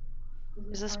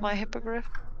 Is this my hippogriff?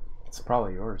 It's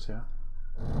probably yours, yeah.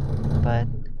 But,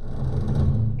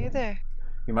 hey there.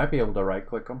 You might be able to right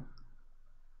click them.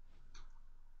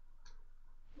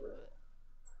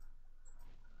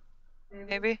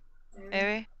 Maybe,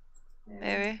 maybe,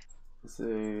 maybe. Is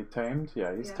he tamed?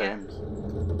 Yeah, he's tamed.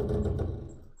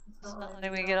 It's not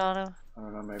letting me get on him. I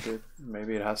don't know,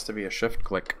 maybe it has to be a shift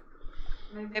click.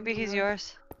 Maybe he's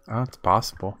yours. Oh, it's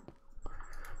possible.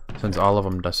 Since all of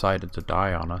them decided to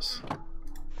die on us.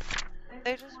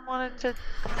 They just wanted to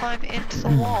climb into the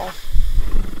wall.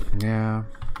 Yeah.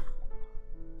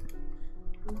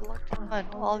 Looked fun.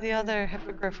 All the other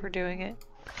hippogriff were doing it.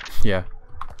 Yeah.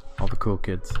 All the cool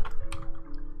kids.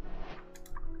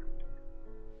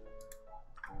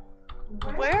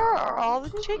 Where are all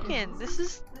the chickens? This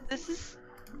is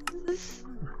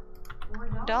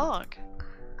dog.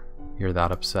 You're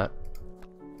that upset?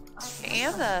 I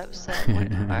am that upset.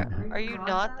 Are you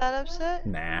not that upset?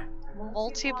 Nah.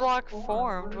 Multi-block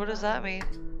formed. What does that mean?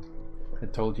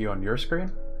 It told you on your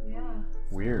screen? Yeah.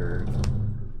 Weird.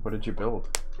 What did you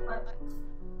build?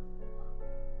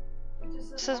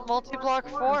 It says multi-block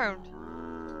formed.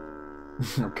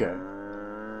 Okay.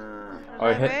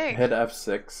 Oh, hit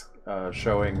F6.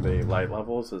 Showing the light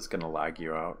levels is gonna lag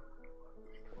you out.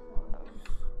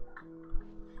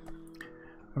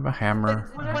 I have a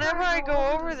hammer. Whenever I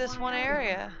go over this one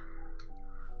area,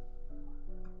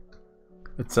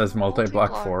 it says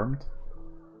multi-block formed.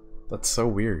 That's so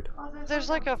weird. There's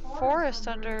like a forest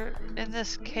in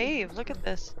this cave. Look at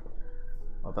this.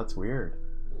 Oh, that's weird.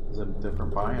 It's a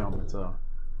different biome. It's a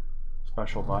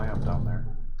special biome down there.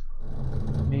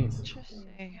 Neat.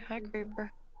 Interesting. Hi,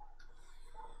 creeper.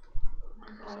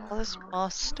 All this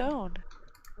moss stone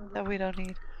that we don't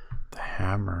need. The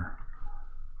hammer.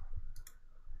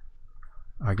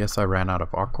 I guess I ran out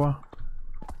of aqua.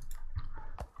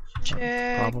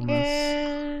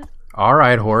 Chicken.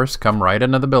 Alright, horse, come right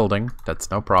into the building.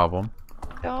 That's no problem.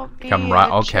 Don't be Come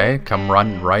right, okay, chicken. come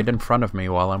run right in front of me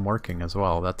while I'm working as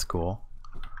well. That's cool.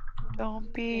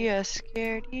 Don't be a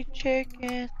scaredy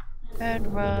chicken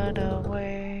and run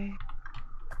away.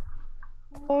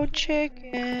 Oh,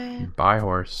 chicken. Bye,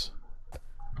 horse.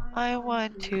 I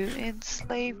want to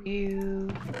enslave you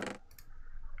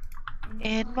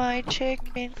in my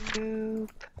chicken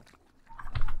coop.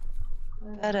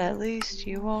 But at least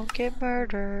you won't get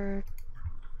murdered.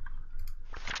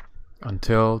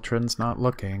 Until Trin's not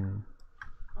looking.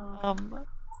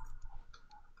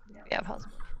 Yeah, pause.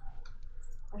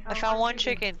 I found one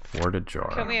chicken. Warded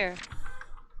jar. Come here.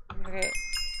 Okay.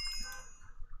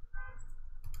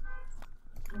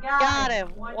 Got him.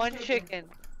 One chicken.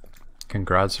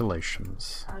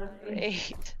 Congratulations. Out of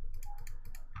 8.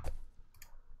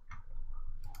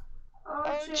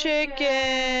 Oh,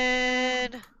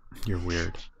 chicken! You're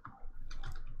weird.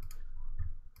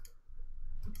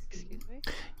 Excuse me?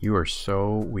 You are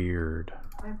so weird.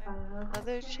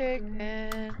 Another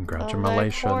chicken.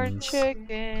 Congratulations. A leghorn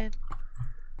chicken.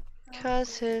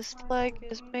 'Cause his leg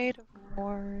is made of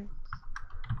horns.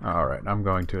 Alright, I'm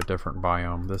going to a different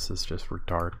biome. This is just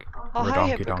dark. Oh, hi,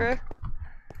 hippogriff.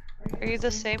 Are you the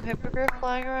same hippogriff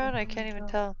flying around? I can't even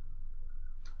tell.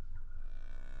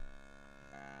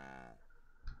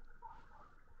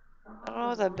 I don't know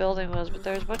what that building was, but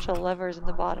there's a bunch of levers in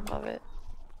the bottom of it.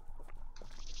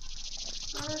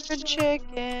 a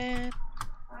chicken.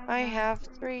 I have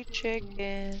 3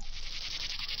 chickens.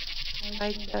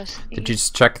 I just Did you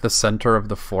check the center of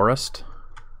the forest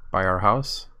by our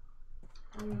house?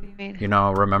 What do you mean? You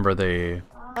know, remember the...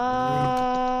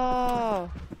 Oh,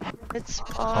 it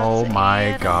spawns Oh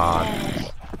my god.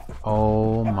 animals.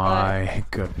 Oh my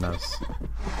goodness.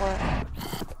 What?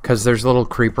 Because there's little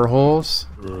creeper holes.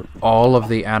 All of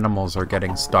the animals are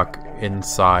getting stuck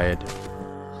inside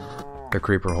the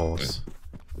creeper holes.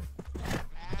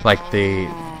 Like the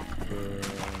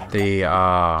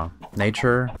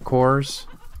nature cores.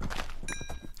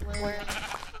 Where?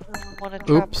 Wanna trap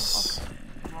Oops.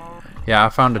 Yeah, I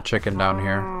found a chicken down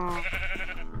here.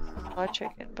 a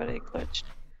chicken, but it glitched.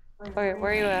 Okay,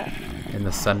 where are you at? In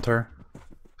the center.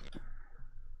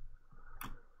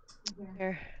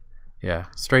 Here. Yeah,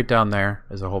 straight down there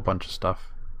is a whole bunch of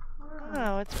stuff.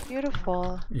 Oh, it's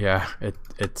beautiful. Yeah,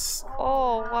 it's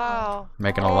Oh, wow.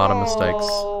 making a lot of mistakes.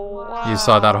 Oh, wow. You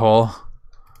saw that hole?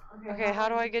 Okay, how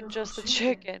do I get just the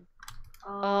chicken?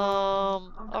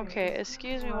 Okay,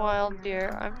 excuse me, wild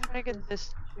deer. I'm trying to get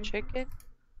this chicken.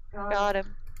 Got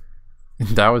him.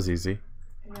 That was easy.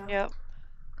 Yep.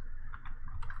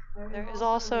 There is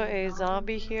also a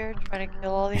zombie here trying to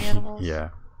kill all the animals. Yeah.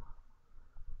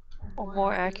 Or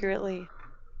more accurately,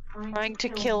 trying to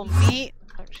kill me.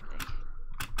 I'm just kidding.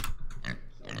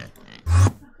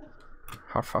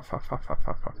 Huff, huff, huff, huff, huff,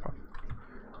 huff, huff, huff.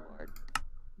 Lord.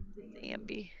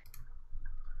 Zambi.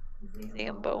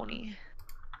 Zamboni.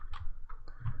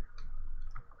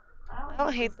 I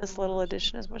don't hate this little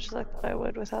addition as much as I thought I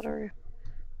would without a roof.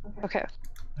 Okay.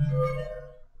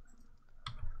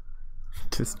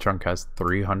 This chunk has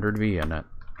 300 V in it.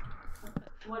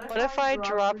 What if I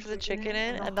dropped the chicken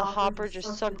in and the hopper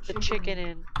just sucked the chicken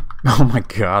in? Oh my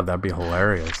god, that'd be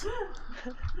hilarious.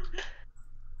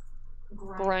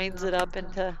 Grinds it up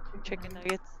into chicken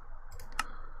nuggets.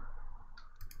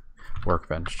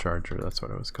 Workbench charger, that's what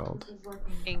it was called.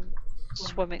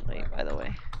 Swimmingly, by the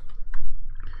way.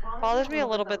 Bothers me a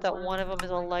little bit that one of them is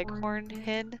a leghorn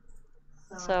hen,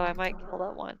 so I might kill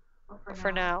that one. But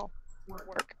for now,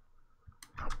 work.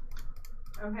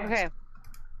 Okay.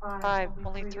 5,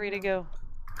 only 3 to go.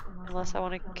 Unless I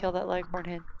want to kill that leghorn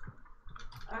hen.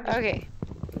 Okay.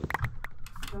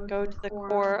 Go to the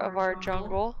core of our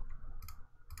jungle.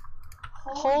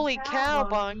 Holy cow,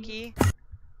 Bonky!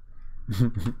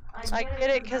 I get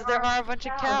it because there are a bunch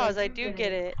of cows. I do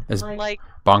get it. Is Like,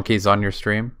 Bonky's on your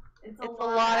stream? it's a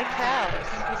lot of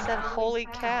cows. He said holy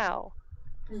cow.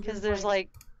 Because there's like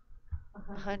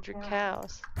 100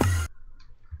 cows.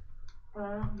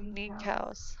 I need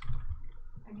cows.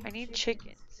 I need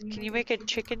chickens. Can you make a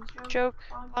chicken joke,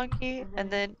 Bonky? And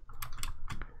then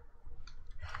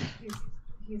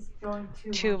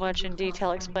too much in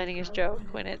detail explaining his joke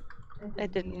when it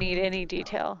didn't need any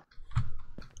detail.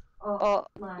 Oh,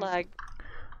 lag.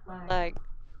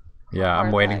 Yeah, I'm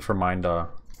Hard waiting lag. for mine to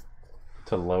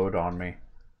load on me.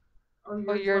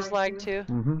 Oh, yours lag too?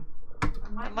 Mm-hmm.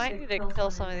 I might need to kill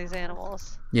some of these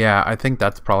animals. Yeah, I think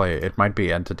that's probably, it might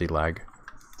be entity lag.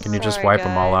 Can you just Sorry, wipe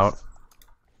them all out?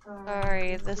 guys.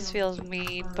 Sorry, this feels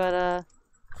mean, but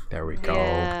There we go.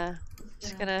 yeah.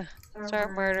 Just gonna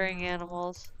start murdering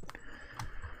animals.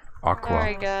 Aqua.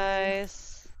 Sorry,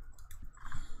 guys.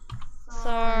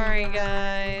 Sorry,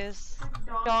 guys.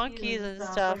 Donkeys and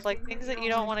stuff, like things that you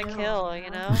don't want to kill, you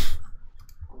know?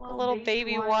 A little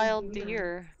baby wild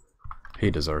deer.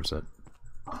 He deserves it.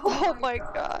 Oh my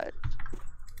god.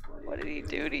 What did he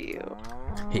do to you?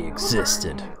 He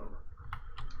existed.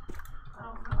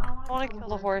 I want to kill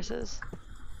the horses.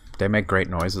 They make great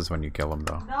noises when you kill them,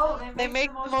 though. No, they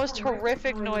make the most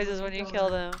horrific noises when you kill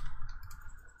them.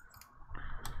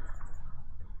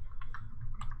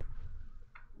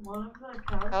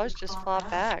 Cows just fought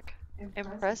back.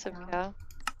 Impressive, cow.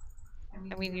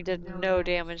 I mean, you did no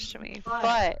damage to me,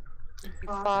 but you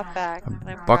fought back. And I'm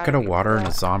A proud bucket of you water for and a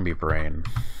that. zombie brain.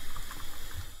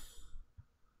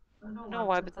 I don't know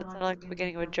why, but that sounded like the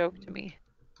beginning of a joke to me.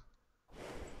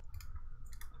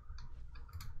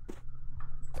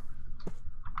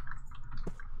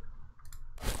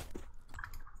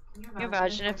 Can you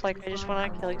imagine if, like, I just went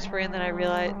on a killing spree and then I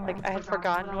realized, like, I had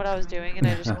forgotten what I was doing and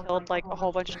I just killed, like, a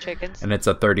whole bunch of chickens? And it's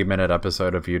a 30-minute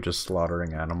episode of you just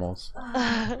slaughtering animals.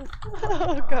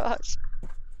 Oh, gosh.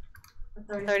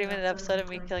 A 30-minute episode of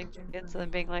me killing chickens and then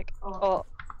being like, oh,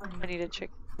 I need a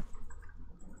chicken.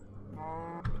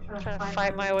 I'm trying to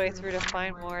fight my way through to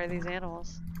find more of these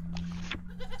animals.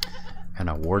 An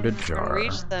awarded jar.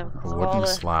 Reach them. A All wooden the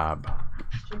slab.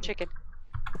 chicken.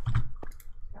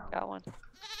 Got one.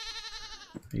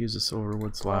 Use a silver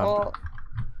wood slab. Oh.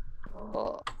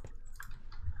 Oh.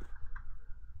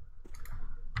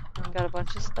 got a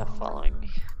bunch of stuff following me.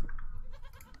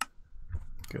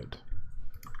 Good.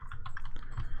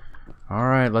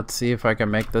 Alright, let's see if I can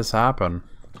make this happen.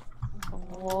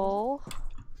 Wool.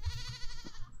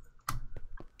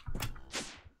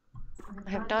 I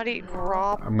have not eaten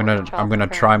raw. I'm gonna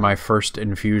try my first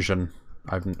infusion.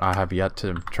 I have yet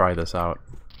to try this out.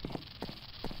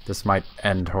 This might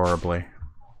end horribly.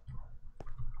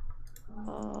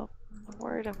 I'm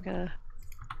worried I'm gonna.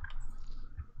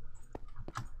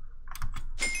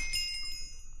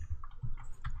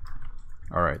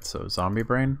 Alright, so zombie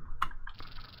brain.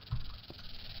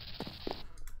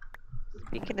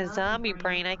 Speaking of zombie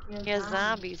brain, I can hear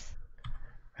zombies.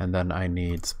 And then I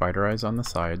need spider eyes on the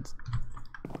sides.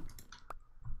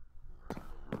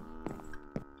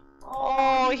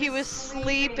 Oh, he was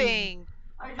sleeping.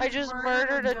 I just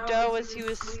murdered a doe as he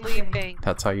was sleeping.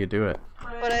 That's how you do it.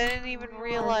 But I didn't even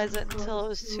realize it until it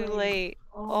was too late.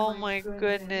 Oh my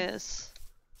goodness.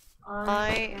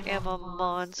 I am a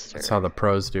monster. That's how the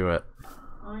pros do it.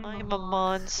 I am a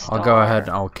monster. I'll go ahead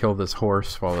and I'll kill this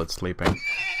horse while it's sleeping.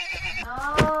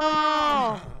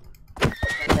 Oh!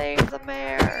 Save the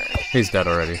mare. He's dead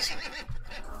already.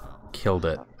 Killed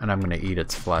it, and I'm gonna eat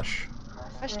its flesh.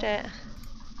 Crushed it.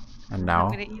 And now?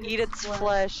 I'm gonna eat its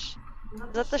flesh. Is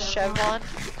that the chevron?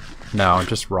 No,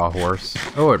 just raw horse.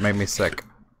 Oh, it made me sick.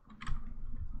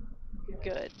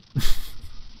 Good.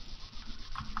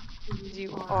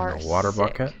 You are And a water sick.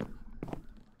 bucket.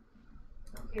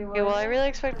 Okay, well I really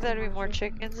expected there to be more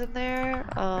chickens in there.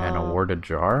 And a warded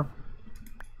jar.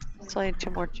 So I need 2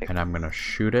 more chickens. And I'm gonna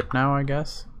shoot it now, I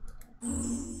guess.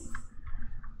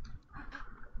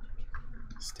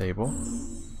 Stable.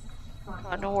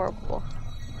 Not horrible.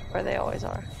 Where they always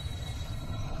are.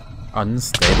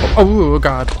 Unstable. Oh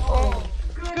god! Oh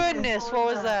goodness, what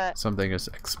was that? Something just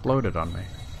exploded on me.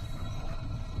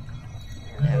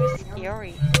 That was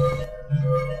scary.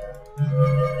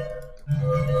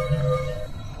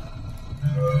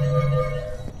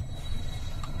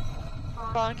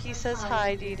 Bonky says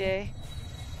hi, D.dae.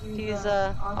 He's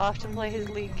off to play his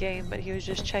league game, but he was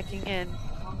just checking in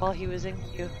while he was in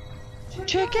queue.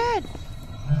 Chicken!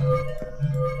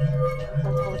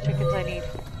 That's all the chickens I need.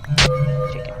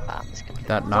 Chicken bombs.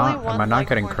 That not? Am I not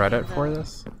getting credit for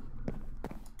this?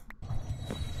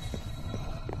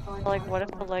 Like, what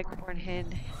if the leghorn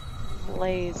hen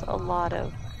lays a lot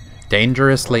of...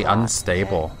 Dangerously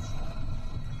unstable.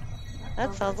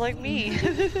 That sounds like me.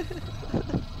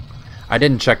 I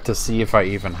didn't check to see if I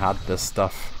even had this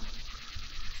stuff.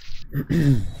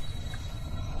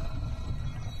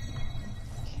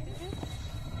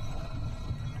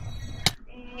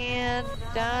 And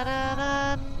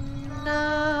da-da-da-da,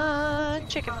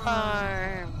 chicken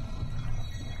farm.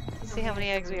 Let's see how many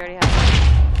eggs we already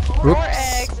have. 4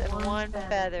 eggs and 1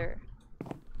 feather.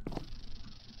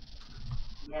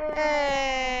 Yay!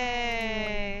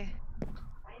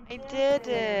 I did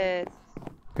it.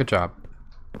 Good job.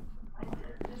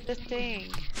 The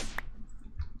thing.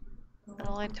 It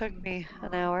only took me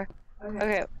an hour.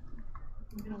 Okay.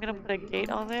 I'm gonna put a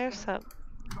gate on there so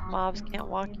mobs can't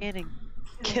walk in and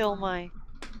kill my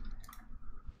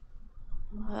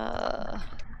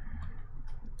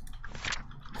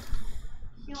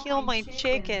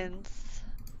chickens.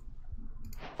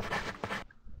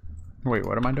 Wait,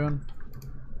 what am I doing?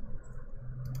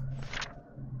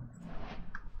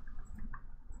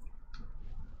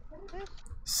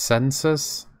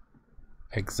 Census,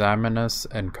 Examinus,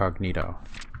 and Cognito.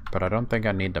 But I don't think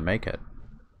I need to make it.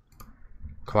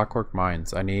 Clockwork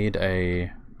Mines. I need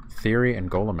a Theory and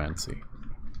Golemancy.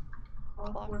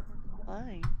 Clockwork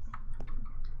Mines.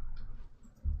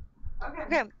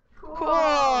 Okay,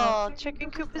 cool. Chicken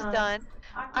coop is done.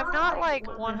 I'm not like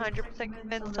 100%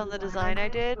 convinced on the design I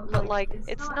did, but like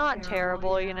it's not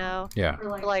terrible, you know? Yeah.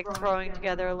 For, like throwing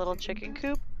together a little chicken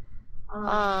coop.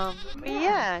 But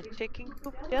yeah, chicken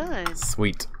coop done.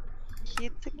 Sweet.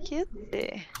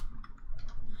 Cutesy.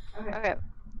 Okay.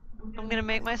 I'm gonna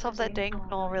make myself that dank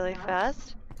knoll really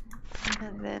fast.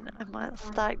 And then I might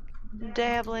start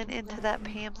dabbling into that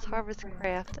Pam's Harvest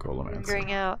Craft.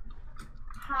 Figuring out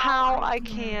how I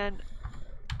can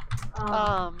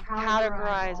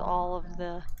categorize all of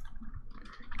the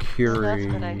Curiosity.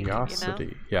 stuff that I need, you know?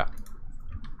 Yeah.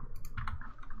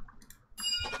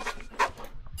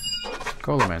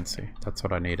 Golemancy. That's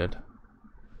what I needed.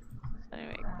 So I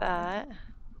make that.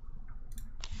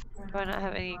 Do I not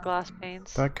have any glass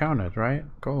panes? That counted, right?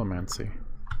 Golemancy.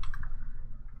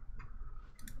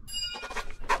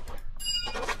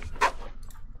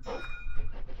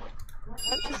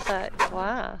 What is that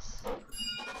glass?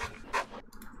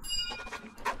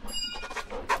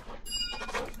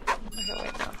 Okay,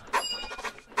 wait, no.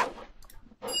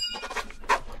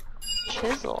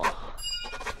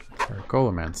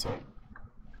 Golemancy.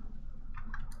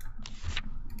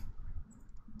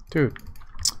 Dude.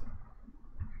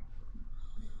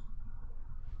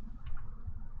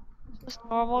 Just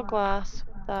normal glass.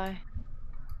 Die.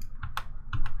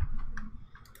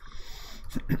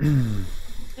 I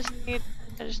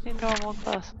just need normal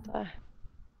glass. Die.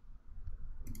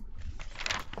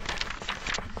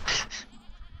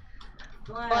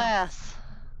 Glass.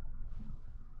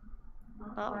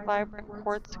 Not vibrant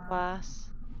quartz glass.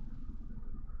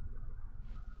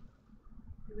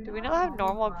 Do we not have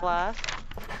normal glass?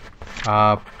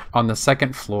 On the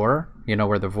second floor, you know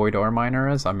where the void ore miner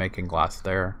is? I'm making glass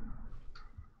there.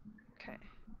 Okay.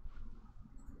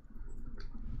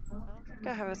 I don't think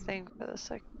I have a thing for the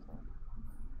second floor.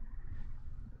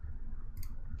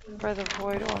 Where the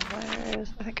void ore miner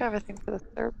is. I think I have a thing for the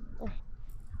third floor.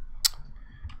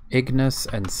 Ignis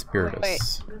and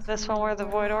Spiritus. Wait, this one where the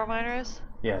void ore miner is?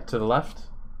 Yeah, to the left.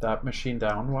 That machine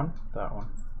down one. That one.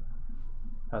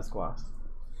 Has glass.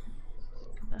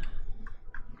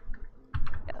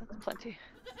 Yeah, that's plenty.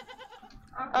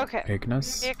 Okay.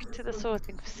 Ignis. Back to the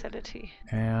sorting facility.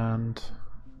 And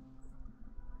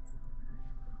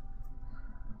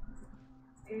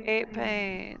 8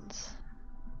 panes.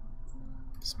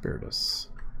 Spiritus.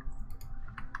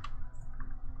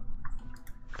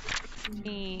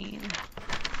 15.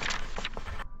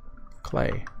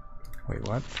 Clay. Wait,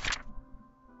 what?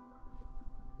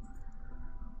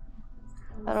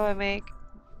 How do I make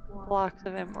blocks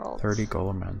of emeralds? 30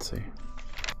 Golemancy.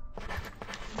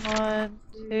 1,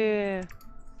 2,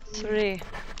 3,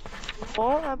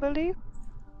 4, I believe.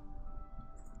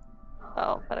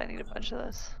 Oh, but I need a bunch of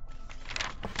this.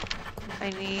 I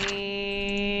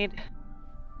need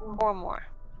 4 more.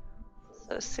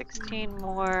 So 16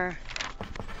 more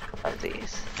of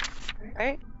these.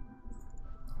 Right?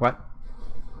 What?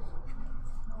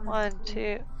 1,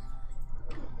 2,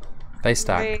 They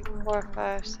stack. 3, 4,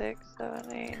 5, 6,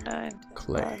 7, 8, 9, 10,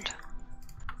 Clay. 11.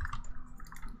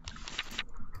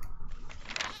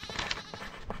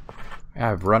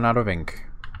 I've run out of ink.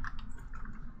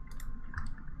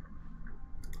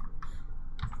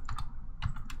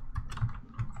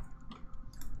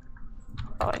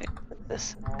 Oh, I need to put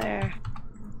this in there,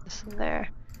 this in there.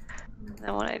 And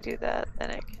then when I do that,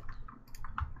 then I can.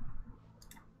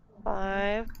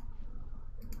 5.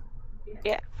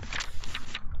 Yeah.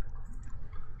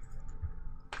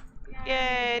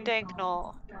 Yay,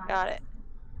 Danknol. Got it.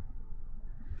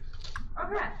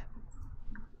 Okay.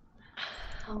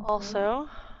 Also,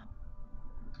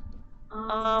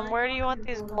 where do you want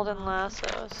these golden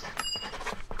lassos?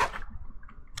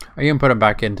 You can put them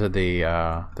back into the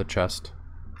chest.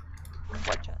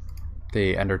 What chest?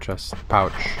 The ender chest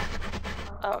pouch.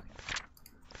 Oh, okay.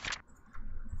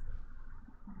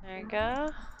 There you go.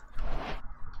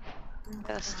 I'm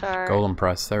gonna start Golem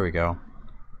press. There we go.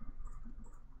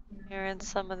 mirroring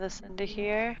some of this into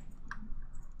here.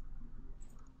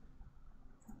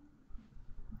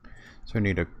 So we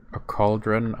need a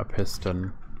cauldron, a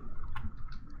piston.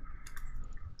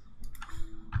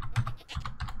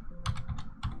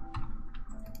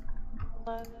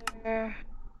 Leather.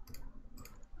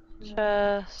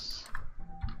 Chest.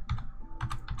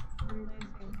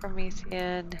 Amazing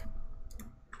Promethean.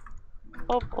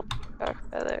 Opal peacock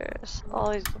feathers.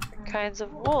 All these different kinds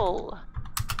of wool.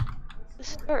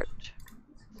 This dirt.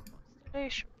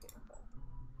 Constellation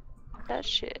paper. That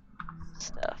shit.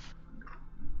 Stuff.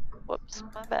 Whoops,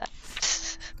 my bad.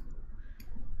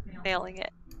 Nailing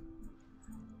it.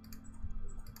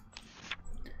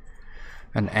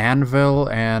 An anvil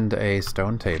and a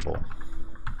stone table.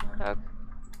 Okay.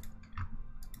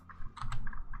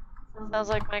 Sounds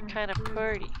like my kind of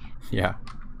party. Yeah.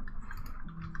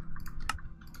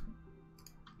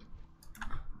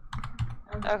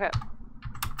 Okay.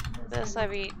 This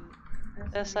I've eaten.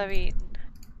 This I've eaten.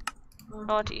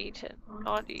 Not eaten.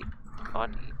 Not eaten. Not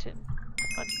eaten.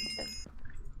 Not eaten.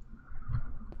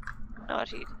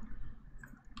 Not eaten.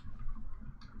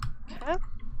 Okay.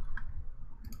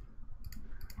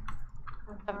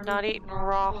 I've not eaten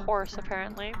raw horse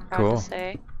apparently. Proud Cool. to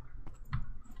say.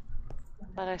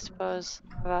 But I suppose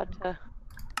I'm about to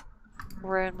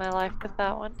ruin my life with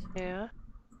that one too.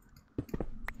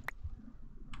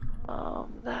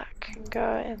 That can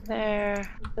go in there.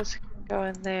 This can go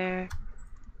in there.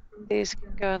 These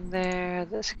can go in there.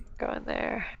 This can go in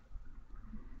there.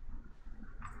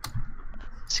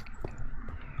 This can go in there.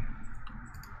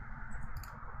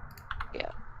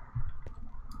 Yeah.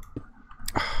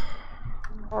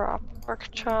 Raw pork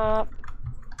chop.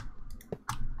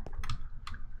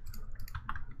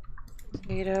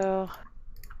 Potato.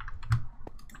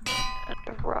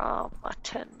 And raw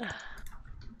mutton.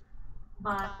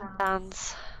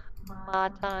 Buttons.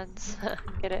 Tons.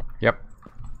 Get it? Yep.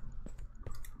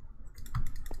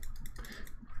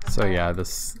 So yeah,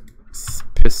 this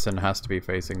piston has to be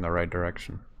facing the right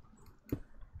direction.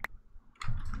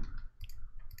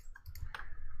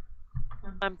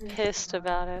 I'm pissed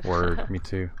about it. Word, me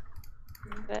too.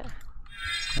 But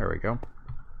There we go.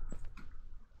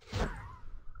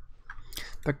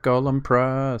 The Golem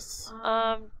press.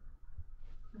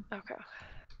 okay.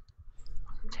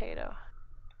 Potato.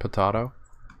 Potato.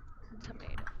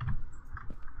 Tomato.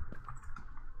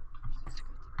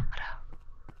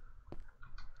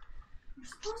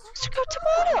 Let's go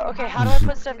tomato. Okay, how do I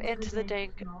put stuff into the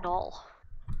dank null?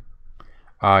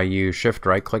 You shift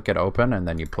right click it open and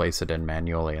then you place it in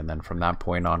manually, and then from that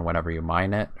point on, whenever you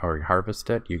mine it or harvest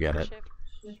it, you get it.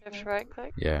 Shift right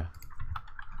click? Yeah.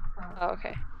 Oh,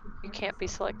 okay. You can't be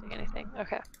selecting anything.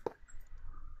 Okay.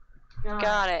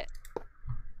 Got it.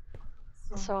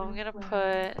 So I'm gonna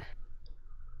put...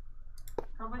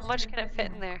 How much can it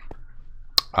fit in there?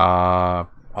 A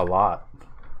lot.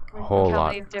 A whole Like how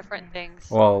lot. many different things?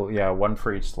 Well, yeah, one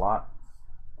for each slot.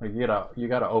 Like you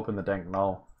gotta open the dank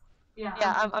null. Yeah,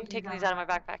 I'm taking these out of my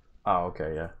backpack. Oh,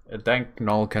 okay, yeah. A dank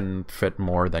null can fit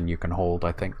more than you can hold,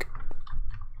 I think.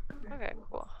 Okay,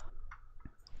 cool.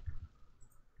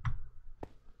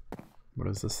 What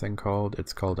is this thing called?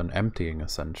 It's called an emptying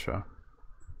essentia.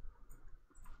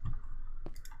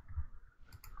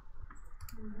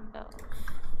 No.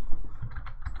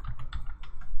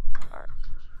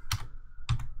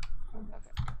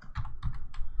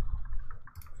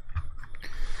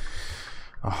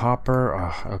 A hopper,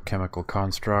 a chemical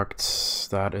construct.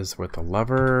 That is with a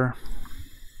lever.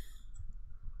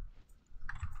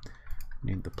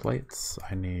 Need the plates.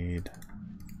 I need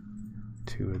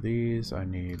 2 of these. I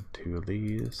need 2 of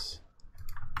these.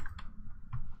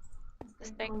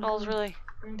 This dank null's really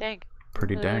dank.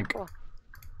 Pretty Really, dank. Really,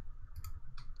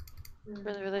 cool.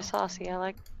 Really saucy. I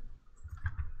like.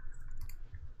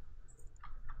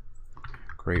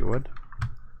 Great wood.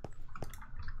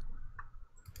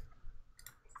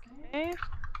 Okay.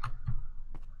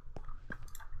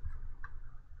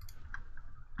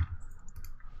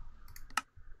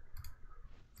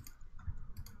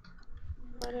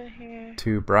 What in here?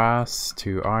 2 brass,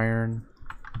 2 iron.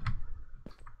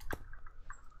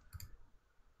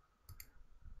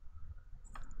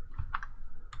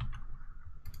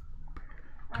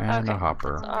 And Okay, a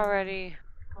hopper. that's already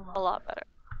a lot better.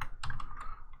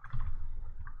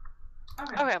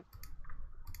 Okay.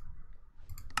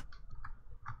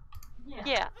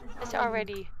 Yeah, it's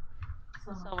already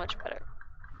so much better.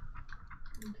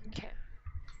 Okay.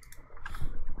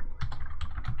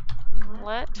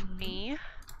 Let me...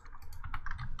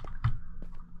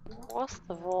 What's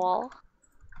the wall?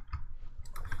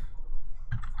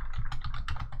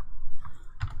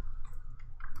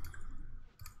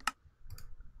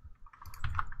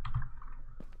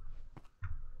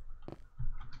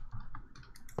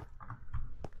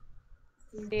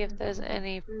 See if there's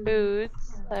any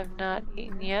foods I've not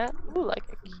eaten yet. Ooh, like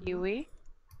a kiwi.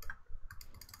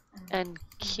 And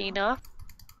quinoa.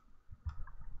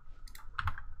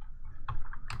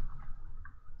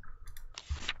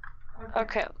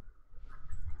 Okay.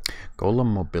 Golem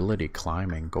mobility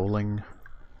climbing. Golem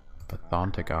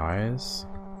pathontic eyes.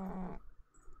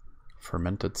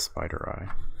 Fermented spider eye.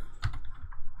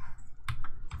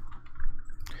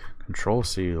 Control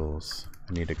seals.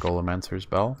 I need a Golemancer's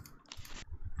bell.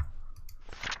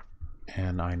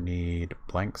 And I need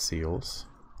blank seals.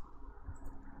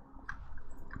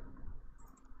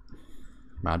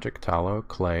 Magic tallow,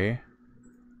 clay,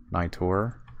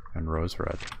 nitor, and rose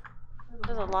red.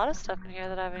 There's a lot of stuff in here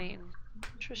that I haven't eaten.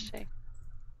 Interesting.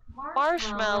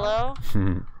 Marshmallow.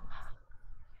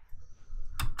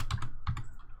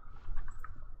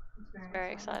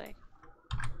 Very exciting.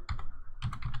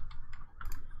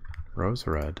 Rose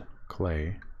red,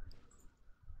 clay.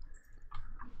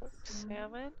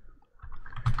 Salmon.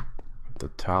 The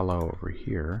tallow over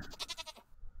here.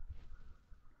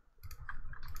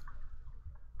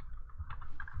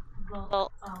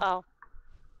 Well, oh.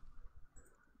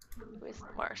 Where's the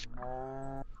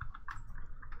marshmallow?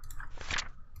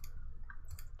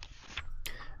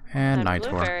 And Not nitor.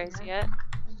 blueberries yet.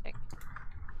 Interesting.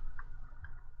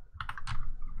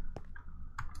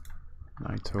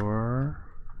 Nitor.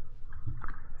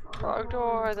 Frog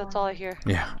door, that's all I hear.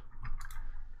 Yeah.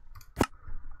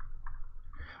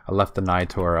 I left the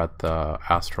nitor at the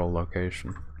astral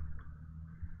location.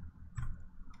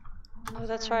 Oh,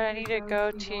 that's right. I need to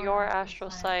go to your astral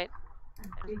site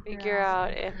and figure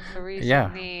out if the reason Yeah.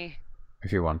 the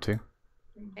If you want to.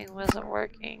 thing wasn't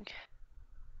working.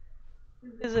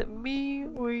 Is it me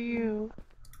or you?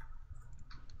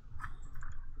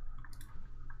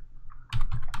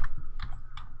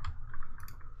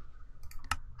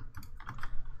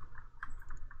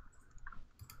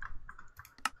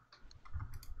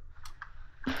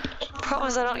 problem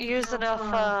is I don't use enough,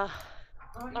 I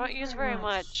don't use very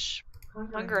much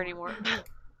hunger anymore.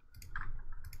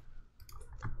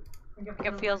 Like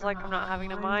it feels like I'm not having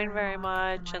to mine very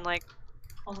much, and like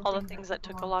all the things that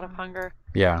took a lot of hunger.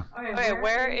 Yeah. Okay,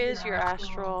 where is your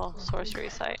astral sorcery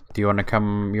site? Do you want to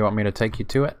come? You want me to take you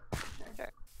to it? Sure.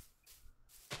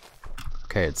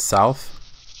 Okay, it's south.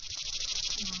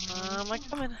 Am I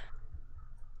coming?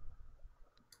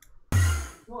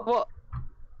 Whoa.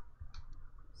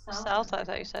 South, I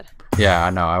thought you said. Yeah, I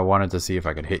know. I wanted to see if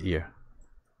I could hit you.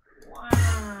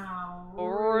 Wow.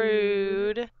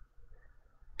 Rude.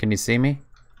 Can you see me?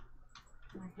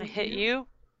 I hit you?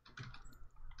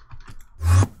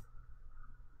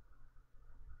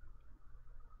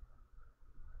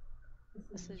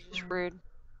 This is just rude.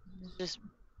 This is just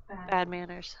bad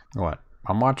manners. What?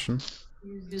 I'm watching.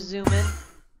 You zoom in.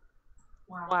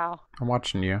 Wow. I'm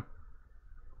watching you.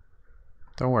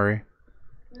 Don't worry.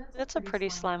 That's a pretty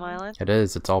slime island. It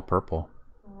is. It's all purple.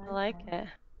 I like it.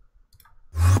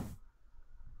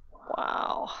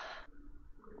 Wow.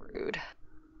 Rude.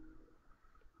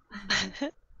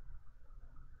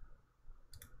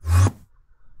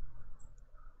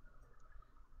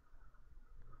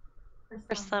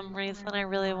 For some reason, I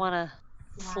really want to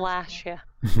slash you.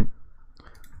 Zoom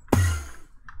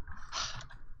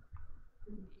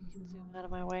out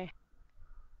of my way.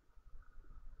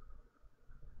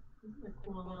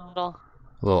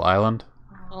 Little island?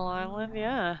 Little island,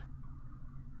 yeah.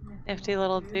 Nifty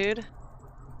little dude.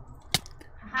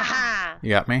 Ha! You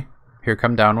got me? Here,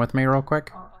 come down with me real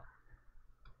quick.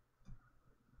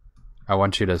 I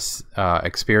want you to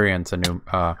experience a new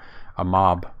a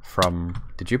mob from...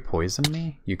 Did you poison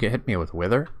me? You could hit me with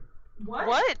wither?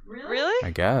 What? Really?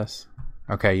 I guess.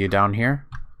 Okay, you down here?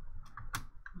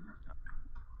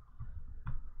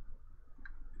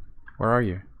 Where are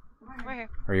you? Right here.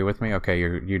 Are you with me? Okay,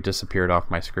 you disappeared off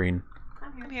my screen.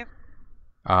 I'm here.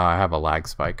 I have a lag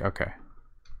spike. Okay.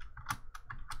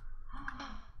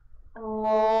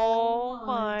 Oh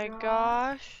my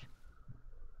gosh.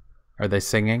 Are they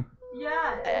singing?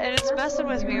 Yeah. And it's messing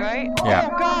with me, right? Yeah.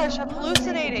 Oh gosh, I'm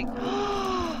hallucinating.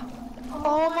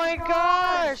 Oh my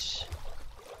gosh.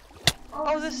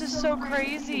 Oh, this is so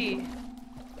crazy.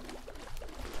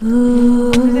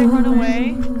 Did they run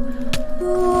away? They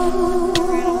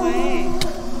ran away.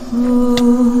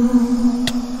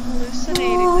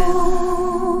 Hallucinating them.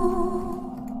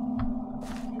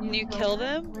 Can you kill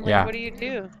them? Like, Yeah. what do you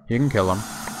do? You can kill them.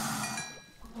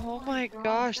 Oh my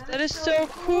gosh, that is so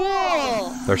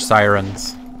cool! They're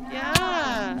sirens.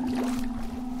 Yeah.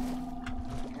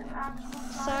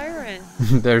 Siren.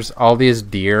 There's all these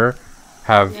deer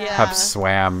have Yeah.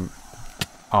 swam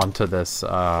onto this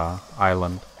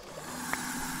island.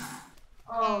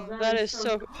 Oh, that is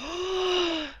so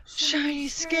shiny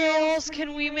scales.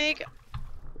 Can we make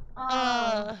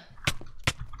what's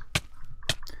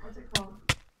it called?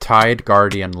 Tide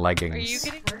Guardian Are you leggings.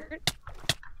 getting hurt?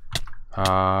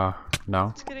 No.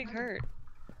 It's getting hurt.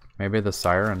 Maybe the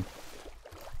siren.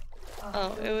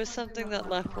 Oh, it was something that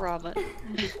left ramen.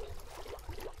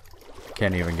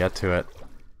 Can't even get to it.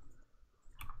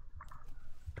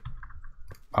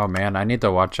 Oh man, I need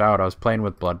to watch out. I was playing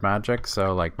with blood magic,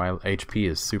 so like my HP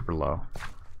is super low.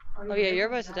 Oh yeah, you're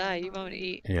about to die. You want me to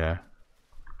eat? Yeah.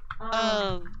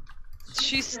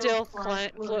 She's still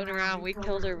floating around. We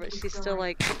killed her, but she's still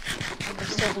like, we're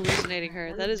still hallucinating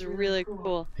her. That is really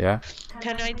cool. Yeah?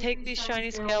 Can I take these shiny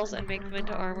scales and make them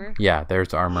into armor? Yeah,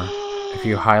 there's armor. If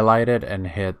you highlight it and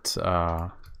hit,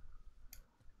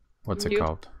 what's it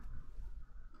called?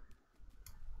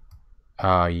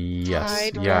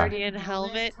 Yes. Tide Yeah. Guardian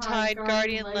helmet, Tide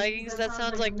Guardian leggings. That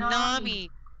sounds like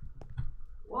Nami.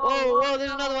 Whoa, whoa,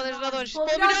 there's another one, there's another one. She's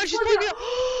pulling me down, she's pulling me down.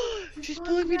 She's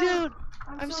pulling me down.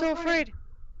 I'm so afraid.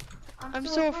 I'm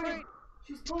so afraid.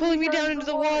 She's pulling me down into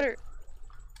the water.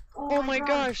 Oh my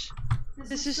gosh.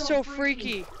 This is so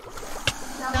freaky.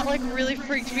 That like really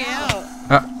freaked me out.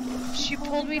 She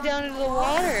pulled me down into the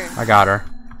water. I got her.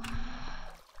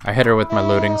 I hit her with my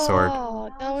looting sword. Oh,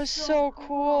 that was so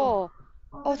cool.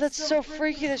 Oh, that's so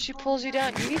freaky that she pulls you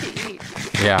down. You need to eat.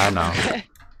 Yeah, I know.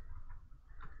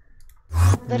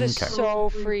 That is Okay. so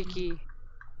freaky.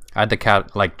 I had to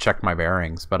check my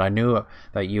bearings, but I knew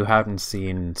that you hadn't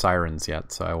seen sirens yet,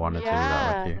 so I wanted to do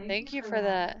that with you. Thank you for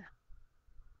that.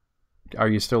 Are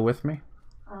you still with me?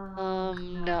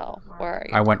 No. Where are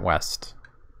you? I went west.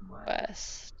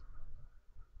 West.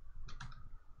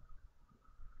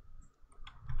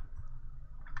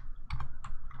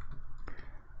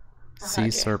 Sea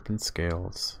Okay. serpent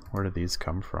scales. Where do these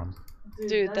come from?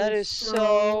 Dude, that is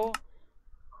so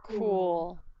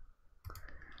cool.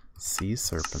 Sea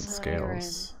serpent Siren.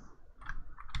 scales.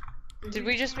 Did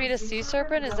we just meet a sea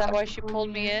serpent? Is that why she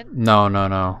pulled me in? No, no,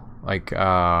 no. Like,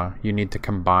 you need to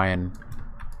combine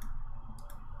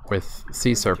with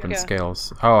sea serpent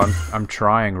scales. Oh, I'm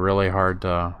trying really hard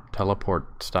to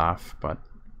teleport staff, but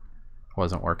it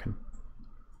wasn't working.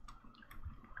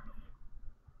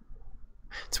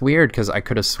 It's weird because I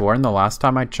could have sworn the last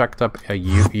time I checked up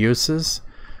uses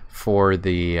for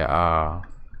the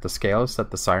scales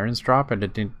that the sirens drop, and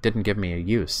it didn't give me a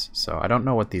use. So I don't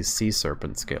know what these sea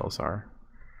serpent scales are.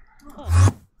 Oh.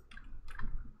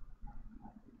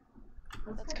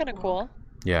 That's kind of cool.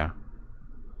 Yeah.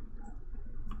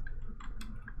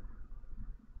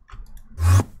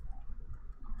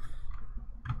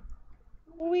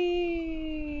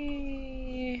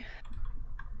 Wee.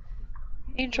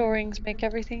 Angel rings make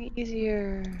everything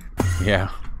easier. Yeah.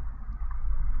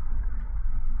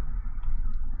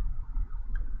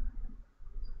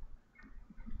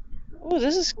 Oh,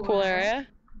 this is a cool area.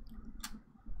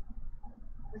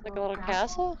 It's like a little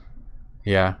castle.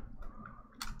 Yeah.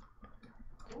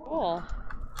 Cool.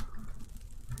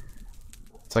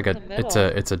 It's like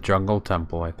it's a jungle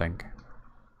temple, I think.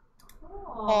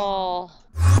 Oh,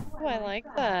 I like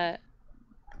that.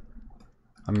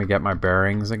 Let me get my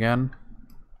bearings again.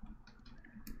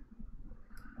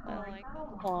 I like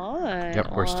a lot.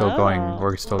 Yep, we're still going.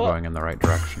 We're still going in the right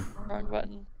direction. Wrong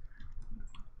button.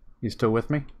 You still with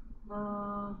me?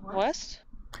 West?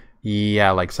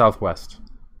 Yeah, like southwest.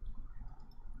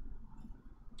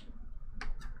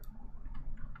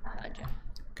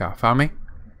 Go, found me?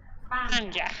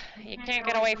 Found ya. You can't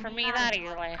get away from me that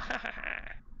easily.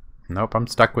 Nope, I'm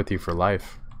stuck with you for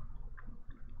life.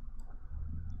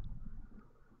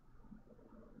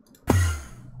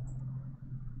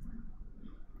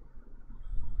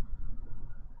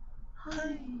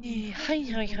 Hi.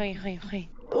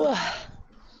 Ugh.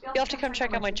 You have to come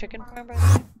check out my chicken farm, by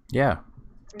the way. Yeah.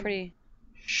 It's pretty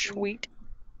sweet.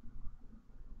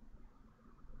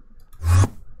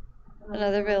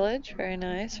 Another village. Very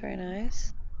nice, very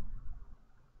nice.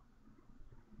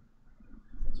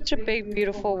 Such a big,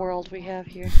 beautiful world we have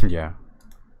here. Yeah.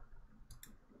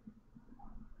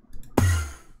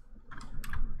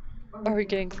 Are we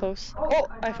getting close? Oh,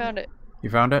 I found it. You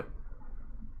found it?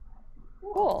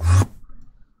 Cool.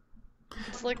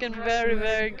 It's looking very,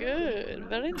 very good.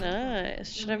 Very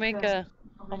nice. Should I make a...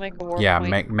 I'll make a work Yeah,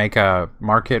 point. make a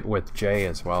market with J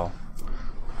as well.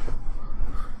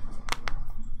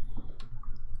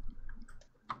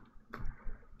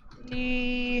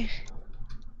 D.dae,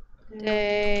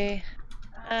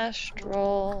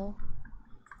 astral.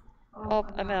 Oh,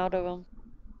 I'm out of them.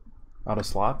 Out of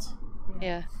slots?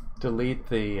 Yeah. Delete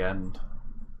the end.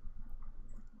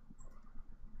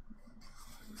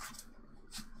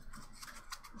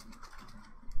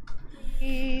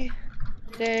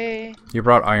 D.dae. You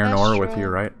brought iron ore with Astral. you,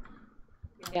 right?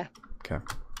 Yeah. Okay.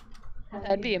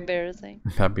 That'd be embarrassing.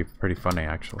 That'd be pretty funny,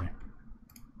 actually.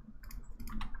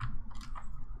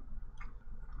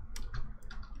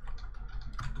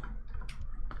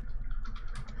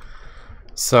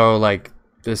 So, like,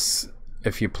 this,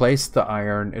 if you place the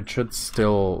iron, it should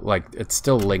still, like, it's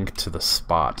still linked to the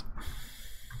spot.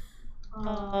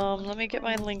 Let me get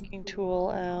my linking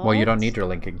tool out. Well, you don't need your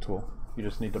linking tool. You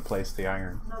just need to place the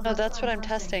iron. No, that's what I'm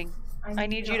testing. I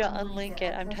need you to unlink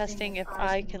it. I'm testing if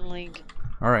I can link.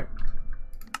 Alright.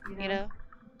 You know?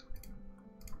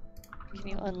 Can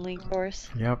you unlink yours?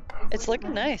 Yep. It's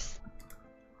looking nice.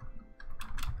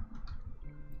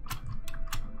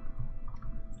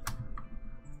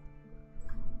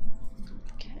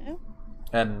 Okay.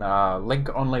 And link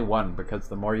only one, because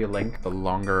the more you link,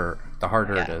 the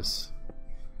harder it is.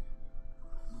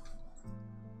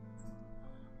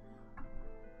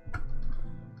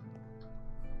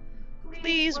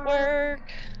 Please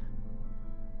work.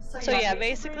 So yeah,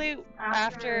 basically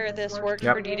after this worked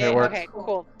Yep, for it D.dae, worked. okay,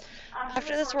 cool.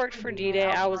 After this worked for D.dae,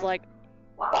 I was like,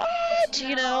 what?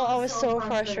 You know, I was so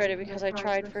frustrated because I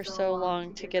tried for so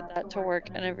long to get that to work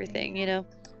and everything, you know?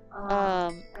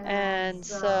 And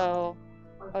so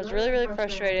I was really, really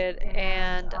frustrated,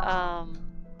 and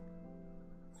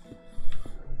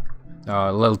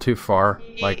A little too far.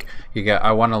 Like,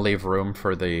 I want to leave room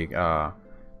for the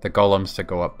golems to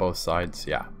go up both sides.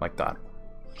 Yeah, like that.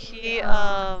 he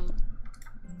tried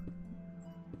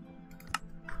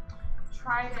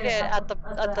it at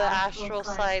the astral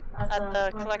site at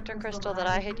the collector crystal that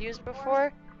I had used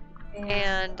before,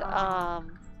 and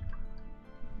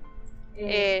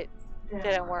it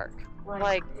didn't work.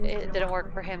 Like, it didn't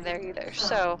work for him there either.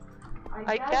 So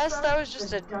I guess that was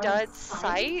just a dud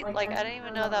site. Like, I didn't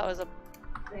even know that was a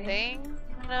thing,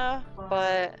 you know?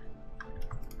 But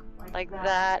like,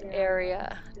 that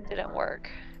area didn't work.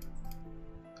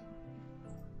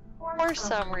 for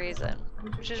some reason,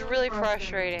 which is really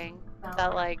frustrating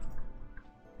that, like,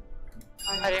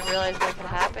 I didn't realize that could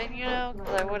happen, you know,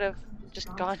 because I would have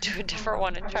just gone to a different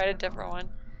one and tried a different one,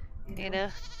 you know?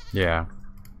 Yeah.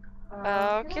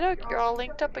 Okie doke, you're all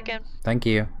linked up again. Thank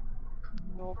you.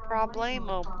 No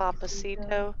problemo,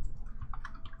 papacito.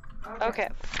 Okay.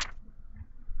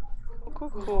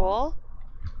 Cool.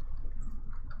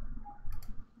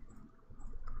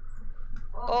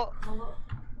 Oh,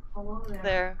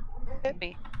 there. Hit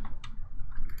me.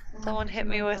 Someone hit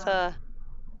me with a...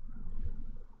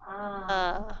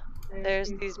 there's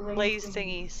these blaze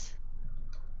thingies.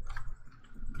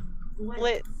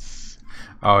 Blitz.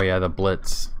 Oh yeah, the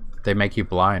blitz. They make you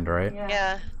blind, right?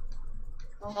 Yeah.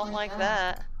 Don't like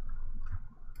that.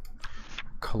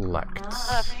 Collect.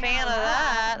 Not a fan of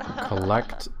that.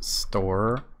 Collect,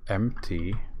 store,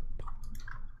 empty.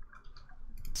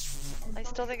 I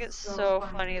still think it's so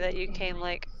funny that you came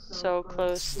like so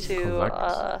close to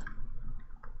Collect.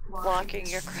 blocking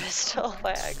your crystal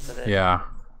by accident. Yeah.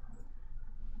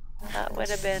 That would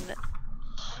have been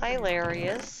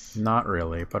hilarious. Not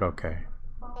really, but okay.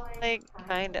 Like,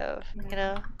 kind of, you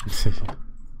know?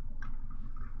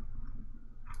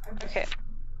 Okay.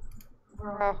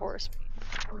 Raw horse meat.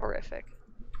 Horrific.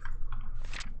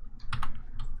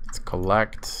 Let's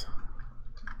collect.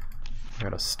 I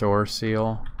got a store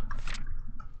seal.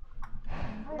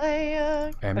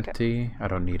 Empty. Okay. I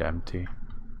don't need empty.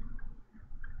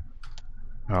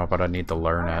 Oh, but I need to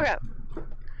learn it. Crap.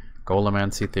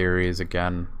 Golemancy theories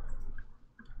again.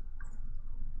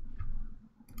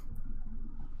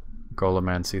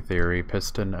 Golemancy theory,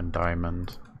 piston and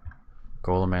diamond.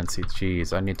 Golemancy,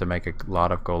 geez, I need to make a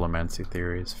lot of Golemancy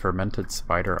theories. Fermented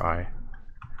spider eye.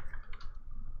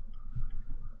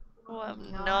 Oh,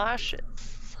 I'm nauseous.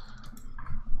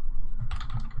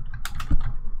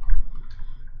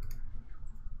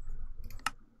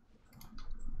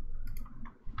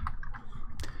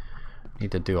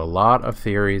 Need to do a lot of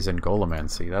theories in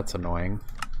Golemancy. That's annoying.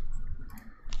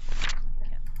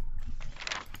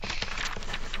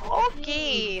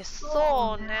 Okay,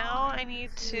 so now I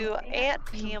need to add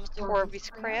Pam's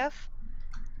Craft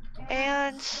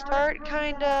and start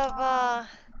kind of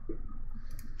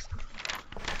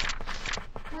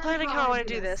planning how I want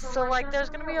to do this. So like there's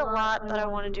going to be a lot that I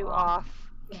want to do off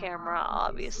camera,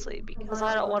 obviously, because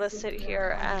I don't want to sit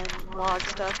here and log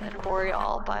stuff and bore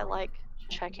y'all by like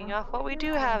checking off what we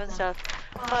do have and stuff.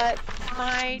 But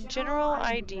my general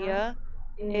idea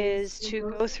is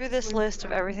to go through this list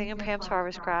of everything in Pam's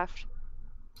Craft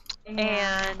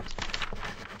and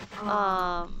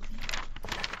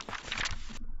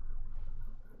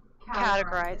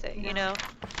categorize it, you know?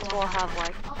 So we'll have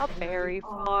like a berry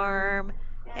farm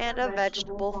and a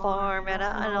vegetable farm and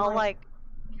I'll like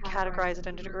categorize it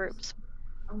into groups.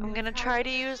 I'm gonna try to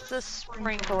use the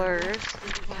sprinklers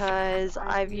because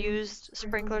I've used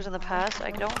sprinklers in the past.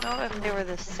 I don't know if they were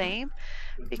the same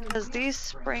because these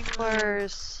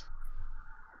sprinklers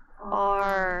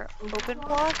are open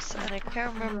blocks and I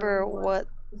can't remember what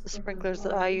the sprinklers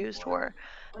that I used were.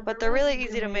 But they're really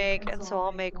easy to make, and so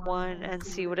I'll make one and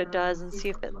see what it does and see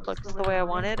if it looks the way I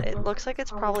want it. It looks like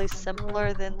it's probably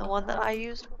simpler than the one that I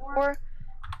used before.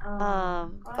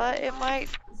 But it might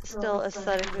still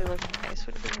aesthetically look nice,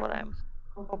 which is what I'm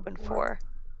hoping for.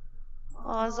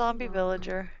 Aw, zombie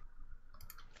villager.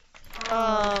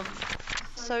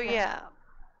 So yeah.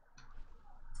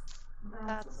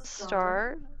 That's a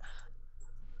start.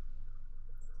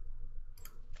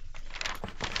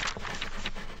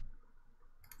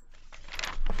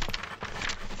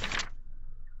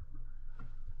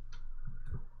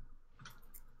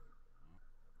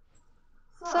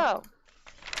 So,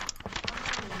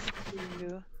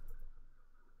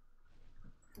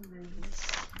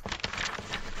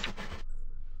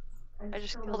 I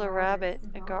just killed a rabbit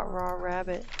and got raw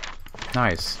rabbit.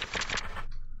 Nice.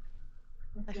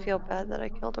 I feel bad that I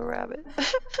killed a rabbit.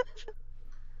 It's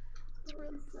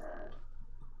really sad.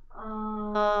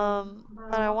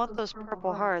 But I want those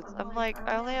purple hearts. I'm like,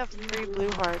 I only have 3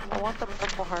 blue hearts. I want the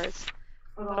purple hearts.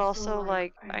 But also,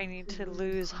 like, I need to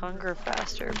lose hunger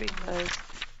faster because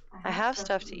I have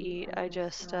stuff to eat. I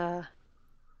just,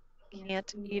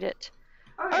 can't eat it.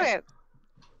 Okay.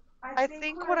 I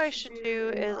think what I should do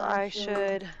is I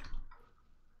should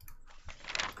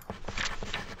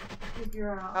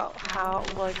figure out how,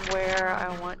 like, where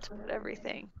I want to put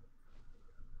everything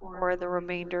for the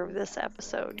remainder of this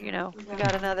episode, you know. We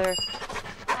got another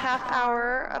half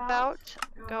hour about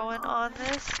going on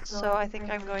this, so I think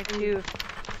I'm going to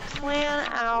plan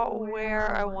out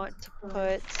where I want to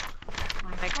put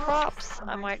my crops.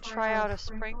 I might try out a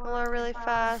sprinkler really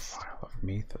fast.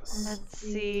 Methus. and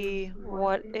see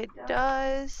what it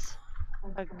does.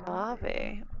 Agave. Oh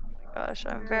my gosh,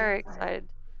 I'm very excited.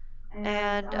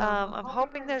 And I'm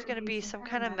hoping there's going to be some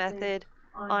kind of method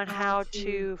on how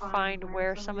to find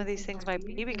where some of these things might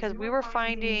be, because we were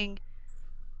finding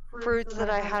fruits that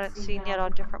I hadn't seen yet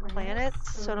on different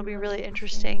planets. So it'll be really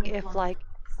interesting if like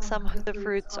some of the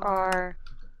fruits are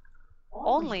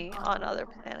only on other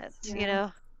planets, you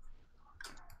know?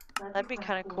 That'd be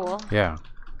kind of cool. Yeah.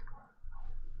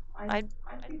 I'd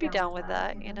be down with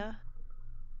that, you know?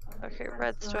 Okay,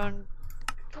 redstone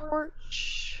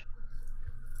torch.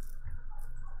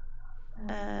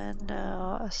 And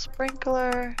now a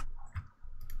sprinkler.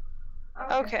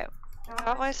 Okay,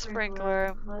 got my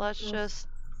sprinkler. Let's just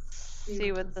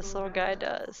see what this little guy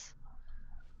does.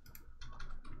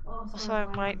 Also, I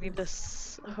might need to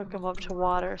hook him up to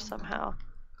water somehow.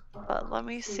 But let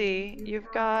me see.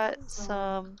 You've got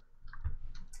some...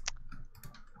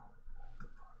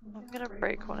 I'm gonna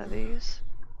break one of these.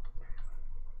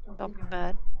 Don't be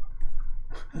mad.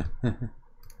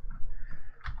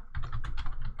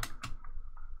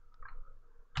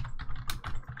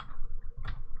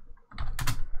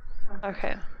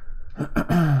 Okay.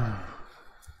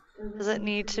 Does it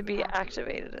need to be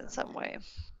activated in some way?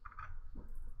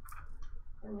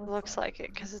 It looks like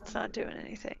it, because it's not doing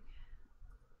anything.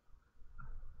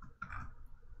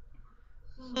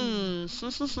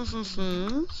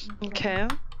 Okay.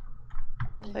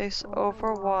 Place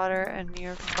over water and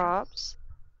near crops.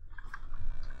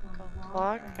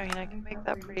 Block. I mean, I can make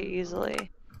that pretty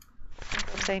easily.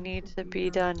 If they need to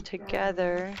be done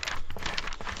together.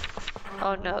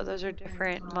 Oh no, those are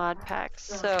different mod packs.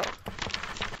 So,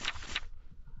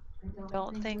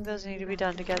 don't think those need to be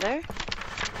done together.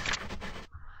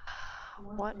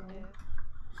 What?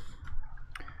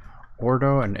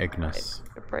 Ordo and Ignis.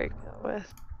 To break that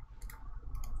with.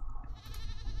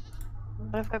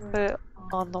 What if I put it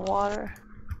on the water?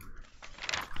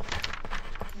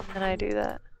 Can I do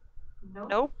that?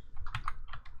 Nope.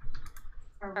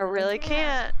 I really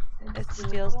can't. It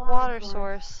steals the water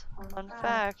source. Fun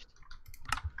fact.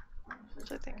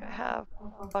 I think I have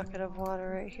a bucket of water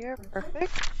right here.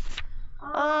 Perfect.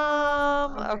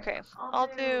 Okay. I'll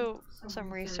do some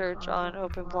research on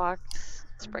open blocks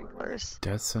sprinklers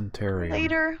Dysentery.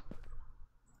 later.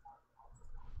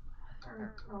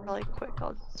 Really quick,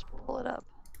 I'll just pull it up.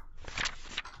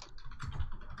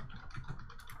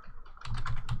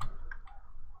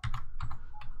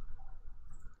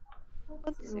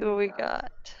 Let's see what we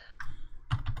got.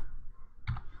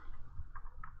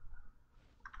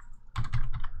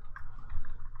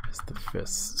 Is the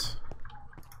fist.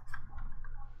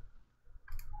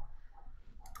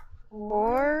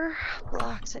 4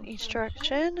 blocks in each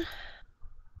direction.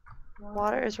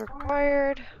 Water is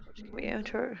required, which can be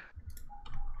entered.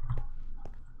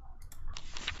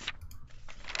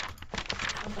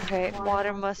 Okay,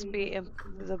 water must be in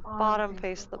the bottom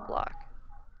face of the block.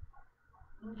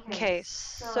 Okay,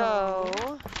 so...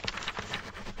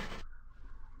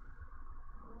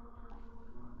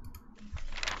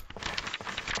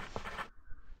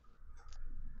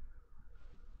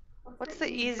 What's the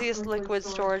easiest liquid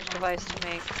storage device to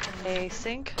make? A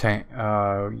sink?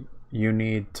 You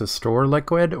need to store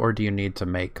liquid, or do you need to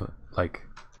make, like...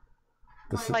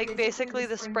 Like, basically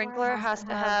the sprinkler has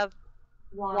to have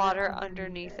water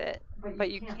underneath it,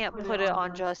 but you can't put it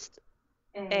on just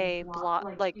a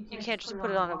block. Like, you can't just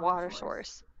put it on a water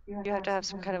source. You have to have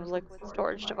some kind of liquid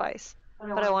storage device.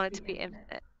 But I want it to be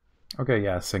infinite. Okay,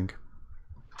 yeah, sink.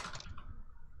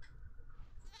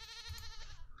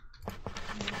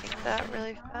 Make that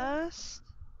really fast.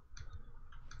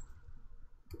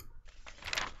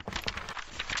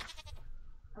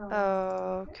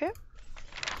 Okay.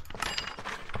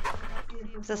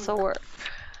 This will work.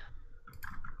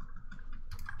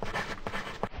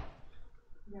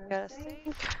 We got a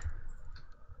sink.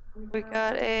 We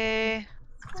got a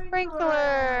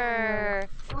sprinkler.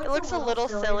 It looks a little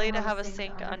silly to have a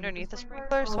sink underneath a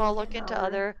sprinkler, so I'll look into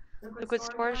other liquid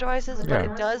storage devices, but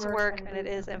it does work and it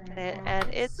is infinite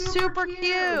and it's super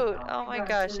cute. Oh my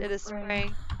gosh, it is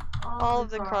spraying all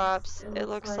of the crops. It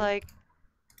looks like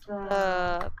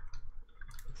the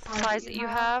size that you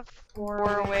have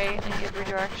 4 away in every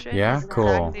direction. Yeah, is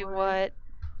cool. Exactly what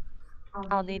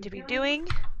I'll need to be doing.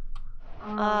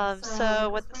 So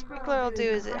what the sprinkler will do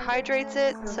is it hydrates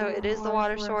it, so it is the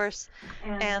water source,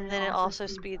 and then it also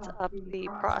speeds up the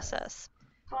process.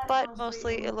 But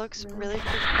mostly it looks really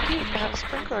cute to have a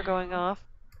sprinkler going off.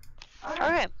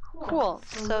 Okay, cool.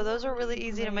 So those are really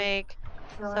easy to make.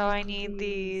 So I need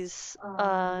these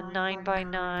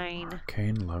 9x9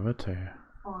 Arcane Levitator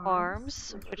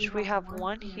farms, which we have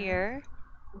one here.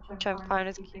 which I'm fine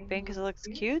with keeping because it looks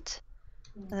cute.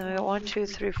 And then we got 1, 2,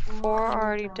 3, 4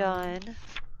 already done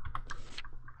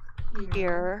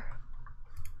here.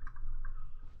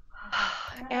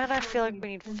 And I feel like we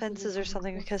need fences or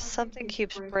something because something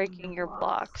keeps breaking your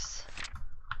blocks.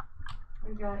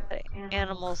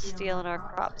 Animals stealing our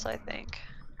crops, I think.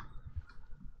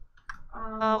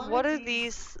 What do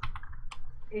these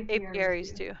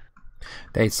apiaries do?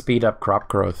 They speed up crop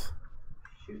growth.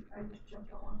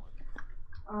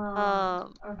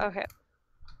 Okay.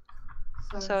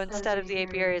 So instead of the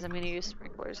apiaries, I'm going to use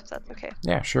sprinklers, if that's okay.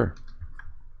 Yeah, sure.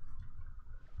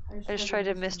 I just tried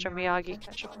to Mr. Miyagi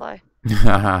catch a fly.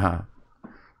 IRL.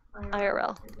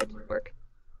 It didn't work.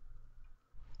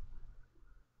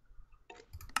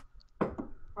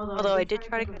 Although I did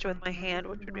try to catch it with my hand,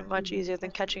 which would be much easier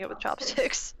than catching it with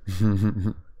chopsticks.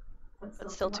 But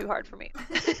still too hard for me.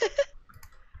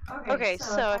 Okay,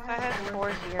 so if I had 4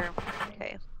 here,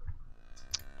 okay.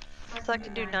 So I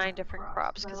can do 9 different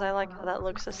crops, because I like how that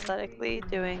looks aesthetically,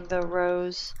 doing the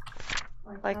rows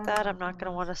like that. I'm not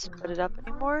going to want to split it up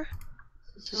anymore.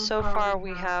 So far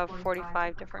we have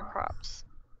 45 different crops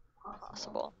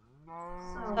possible.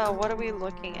 So what are we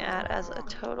looking at as a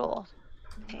total?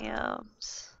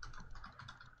 Hams.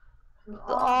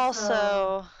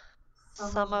 Also,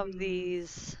 some of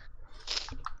these,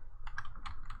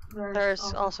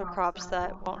 there's also crops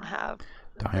that won't have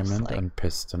Diamond this, like, and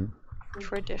piston.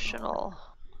 Traditional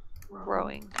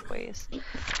growing ways.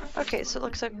 Okay, so it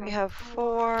looks like we have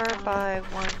 4,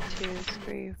 5, 1, 2,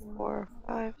 3, 4,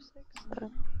 5, 6,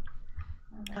 7,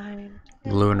 9,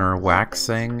 10, Lunar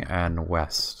waxing and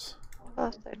west.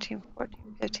 12, 13,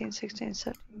 14, 15, 16,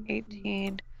 17,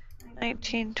 18,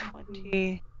 19,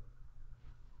 20.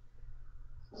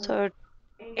 So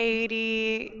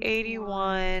 80,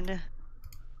 81.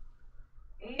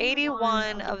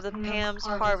 81 of the Pam's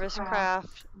Harvest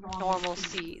Craft normal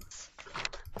seeds.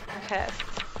 Okay.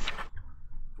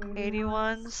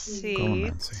 81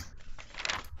 seeds.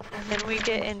 Then we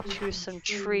get into some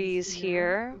trees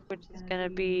here, which is going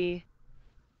to be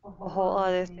a whole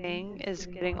other thing, is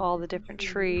getting all the different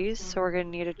trees. So we're going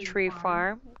to need a tree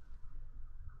farm.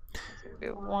 So we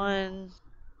have 1,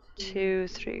 2,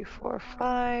 3, 4,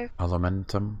 5.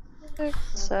 Elementum. 6,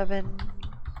 7.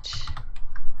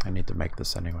 I need to make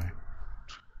this anyway.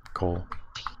 Cool.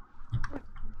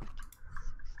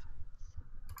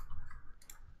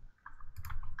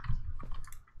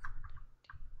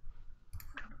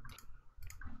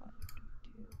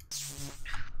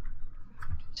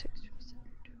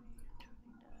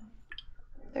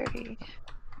 $30,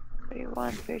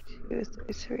 31, 32,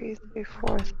 33,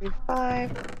 34,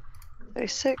 35,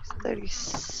 36,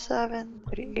 37,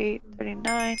 38,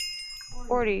 39,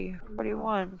 40,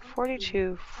 41,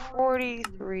 42,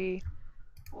 43,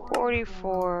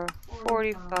 44,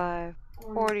 45,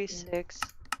 46,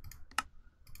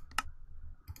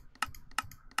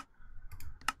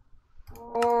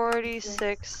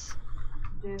 46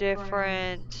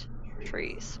 different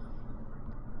trees.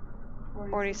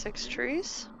 46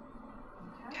 trees.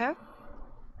 Okay.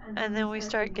 And then we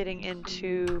start getting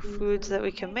into foods that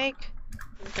we can make,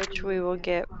 which we will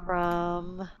get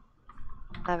from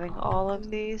having all of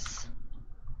these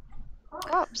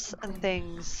crops and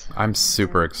things. I'm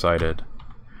super excited.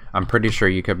 I'm pretty sure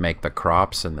you could make the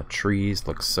crops and the trees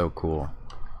look so cool.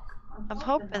 I'm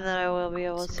hoping that I will be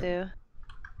able to.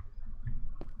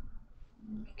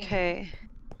 Okay.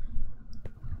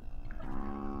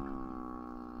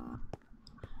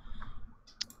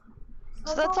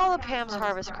 So that's all the Pam's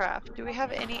Harvest Craft. Do we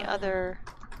have any other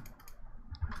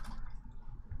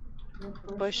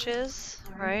bushes,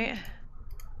 right?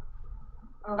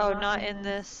 Oh, not in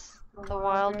this, the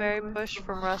wildberry bush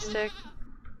from Rustic.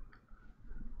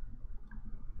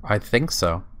 I think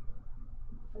so.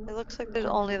 It looks like there's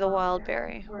only the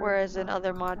wildberry, whereas in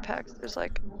other mod packs there's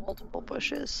like multiple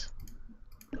bushes.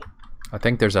 I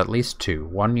think there's at least 2.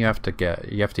 One you have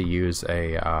to use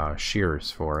a shears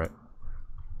for it.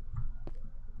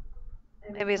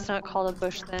 Maybe it's not called a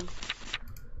bush then.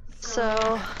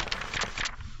 So,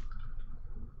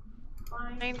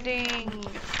 finding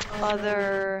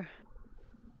other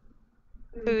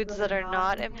foods that are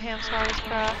not in Pam's Harvest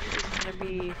Craft is going to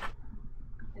be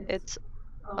its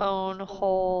own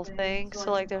whole thing.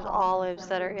 So like there's olives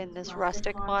that are in this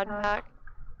Rustic mod pack.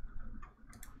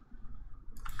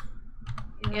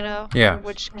 You know? Yeah.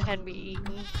 Which can be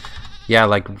eaten. Yeah,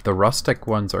 like the rustic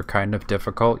ones are kind of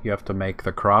difficult. You have to make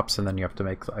the crops and then you have to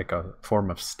make like a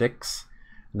form of sticks.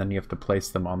 And then you have to place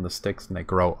them on the sticks and they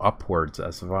grow upwards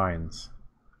as vines.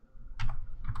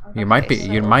 You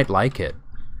might like it.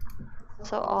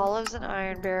 So olives and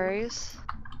ironberries.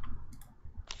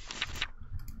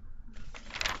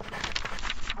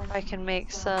 I can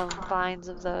make some vines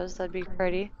of those, that'd be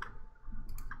pretty.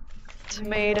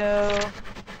 Tomato.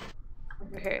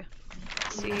 Okay.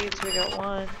 Seeds, we got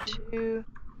 1, 2.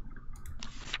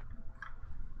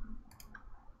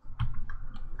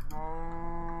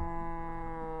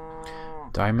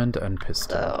 Diamond and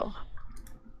piston. So,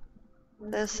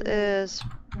 this is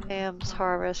Pam's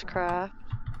harvest craft.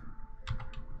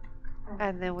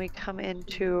 And then we come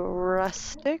into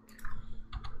rustic.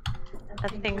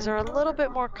 And things are a little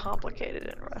bit more complicated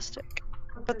in rustic.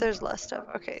 But there's less stuff.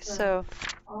 Okay, so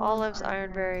olives,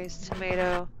 ironberries,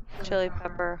 tomato, chili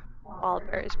pepper, wild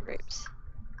berries, grapes.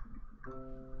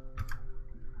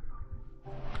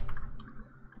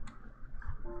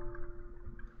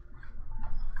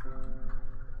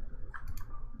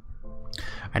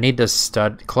 I need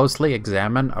to closely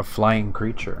examine a flying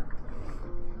creature.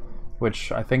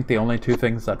 Which I think the only two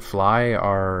things that fly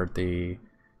are the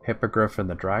hippogriff and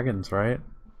the dragons, right?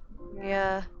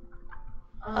 Yeah.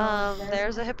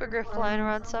 There's a hippogriff flying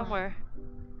around somewhere.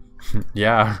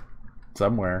 Yeah,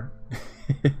 somewhere.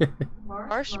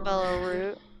 Marshmallow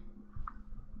root.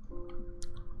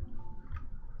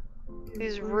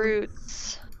 These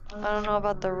roots. I don't know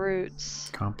about the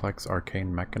roots. Complex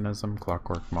arcane mechanism,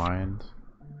 clockwork mind.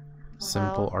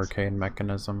 Simple arcane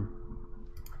mechanism.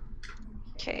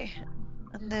 Okay.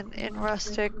 And then in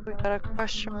rustic, we got a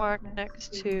question mark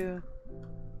next to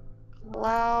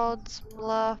clouds,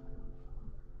 bluff,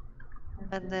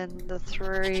 and then the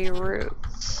 3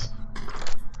 roots.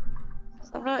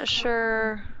 So I'm not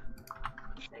sure.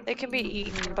 They can be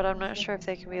eaten, but I'm not sure if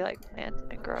they can be like planted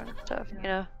and grown and stuff, you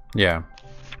know? Yeah.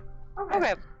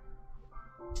 Okay.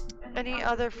 Any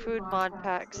other food mod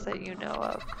packs that you know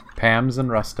of? Pam's and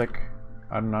rustic.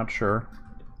 I'm not sure.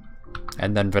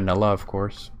 And then vanilla, of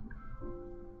course.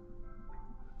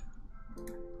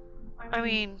 I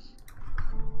mean,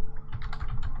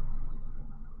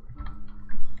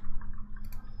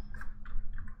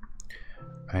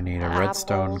 I need a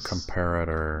redstone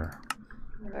comparator.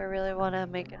 I really want to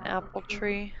make an apple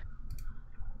tree.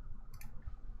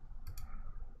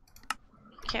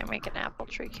 You can't make an apple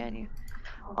tree, can you?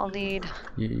 I'll need...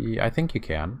 I think you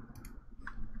can.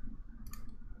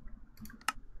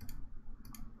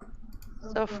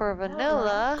 So for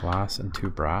vanilla... Glass and 2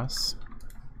 brass.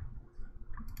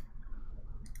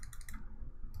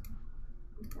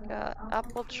 Got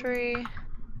apple tree.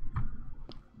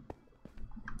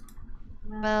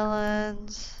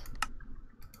 Melons.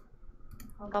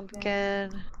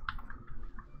 Pumpkin.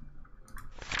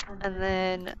 And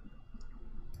then...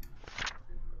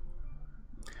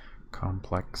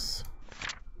 Complex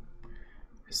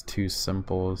is 2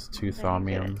 simples, 2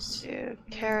 thaumiums. 2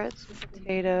 carrots,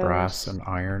 potatoes. Brass and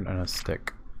iron and a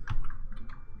stick.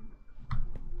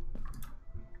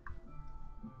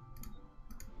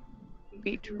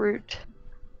 Beetroot.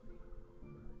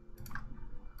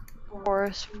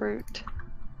 Forest fruit.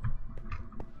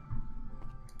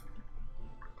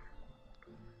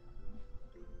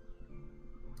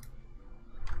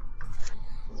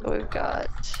 So we've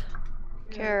got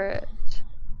carrot.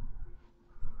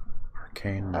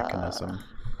 Arcane mechanism.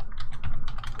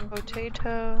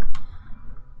 Potato.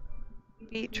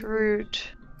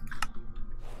 Beetroot.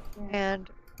 And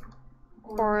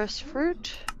forest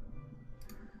fruit.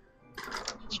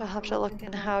 So I'll have to look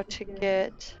in how to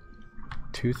get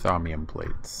 2 thaumium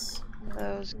plates.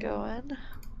 those going.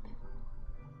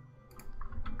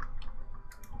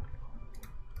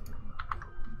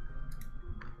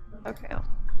 Okay.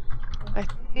 I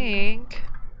think...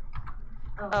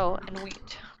 Oh, and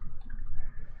wheat.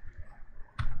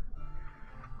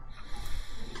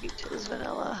 Wheat is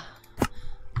vanilla.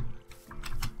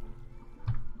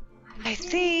 I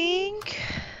think...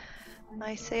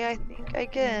 I say I think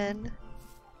again.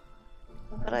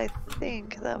 But I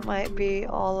think that might be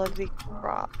all of the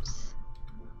crops.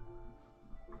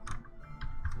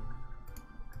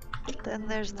 Then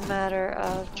there's the matter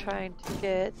of trying to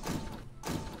get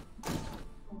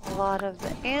a lot of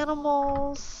the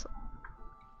animals.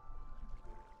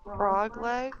 Frog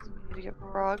legs. We need to get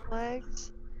frog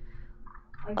legs.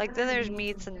 Like, then there's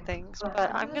meats and things.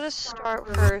 But I'm gonna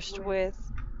start first with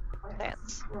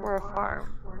plants. We're a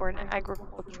farm. We're an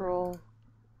agricultural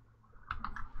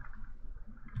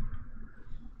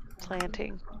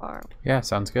planting farm. Yeah,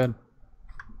 sounds good.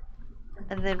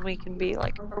 And then we can be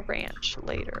like a ranch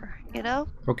later, you know?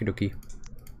 Okie dokie.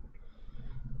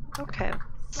 Okay,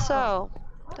 so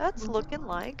that's looking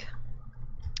like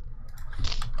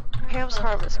Pam's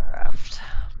harvest craft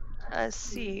as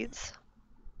seeds.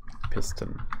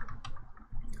 Piston.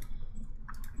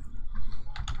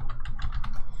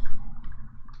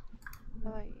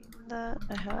 Have I eaten that?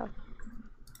 I have.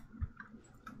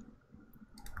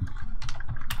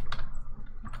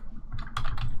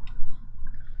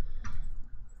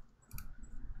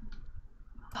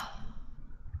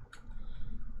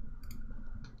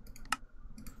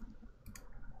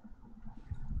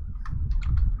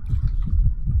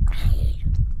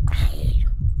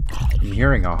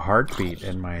 hearing a heartbeat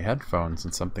in my headphones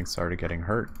and something started getting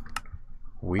hurt.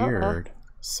 Weird.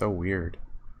 So weird.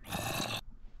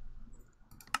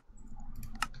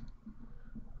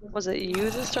 Was it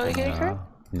you that started getting hurt?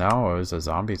 No, it was a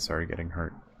zombie started getting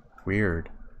hurt. Weird.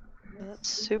 That's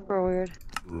super weird.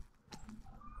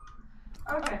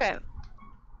 Okay.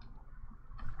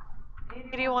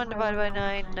 81 divided by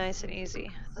 9, nice and easy.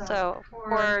 So,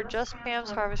 for just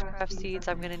Pam's Harvestcraft seeds,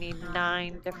 I'm gonna need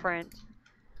 9 different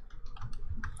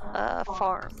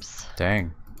farms.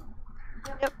 Dang.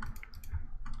 Yep.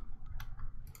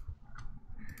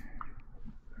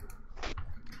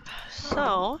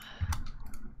 So,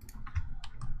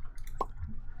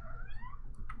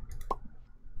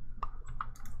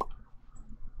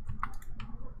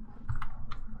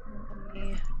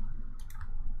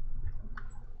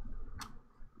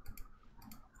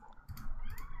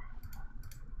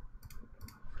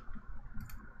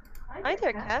 hi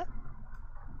there, cat.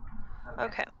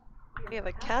 Okay. We have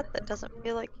a cat that doesn't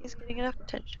feel like he's getting enough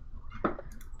attention.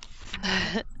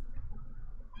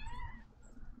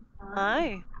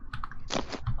 Hi.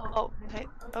 Oh, hey.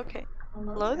 Okay.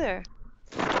 Hello there.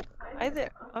 Hi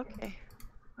there. Okay.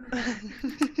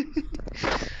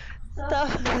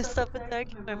 Stop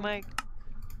attacking my mic.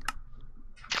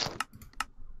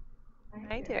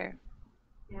 Hi there.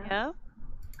 Yeah?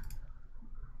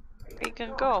 Where you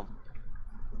can go?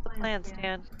 What's the plan,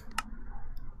 Stan?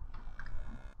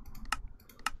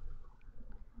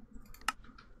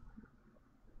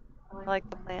 I like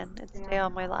the plan. It's stay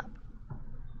on my lap.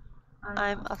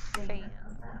 I'm a fan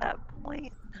of that plan.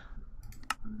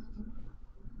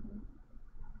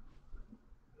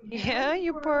 Yeah,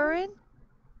 you purring?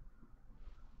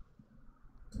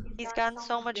 He's gotten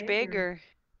so much bigger.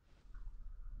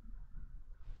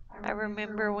 I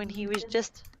remember when he was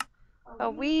just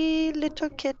a wee little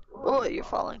kid. Oh, you're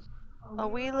falling. A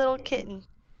wee little kitten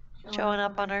showing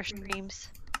up on our streams.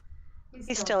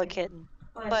 He's still a kitten,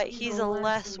 but he's a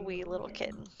less wee little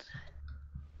kitten.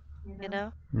 You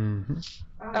know? Mm-hmm.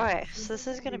 Okay, so this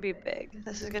is gonna be big.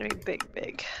 This is gonna be big,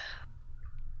 big.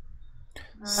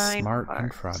 Smart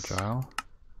and fragile.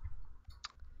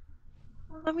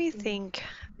 Let me think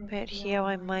a bit here.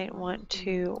 I might want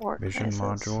to organize Vision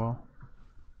module.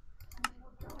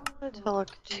 I want to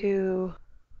look to.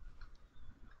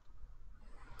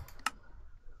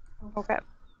 Okay.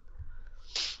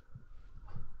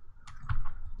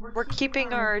 We're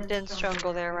keeping our dense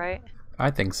jungle there, right?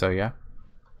 I think so, yeah.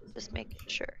 Just making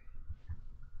sure.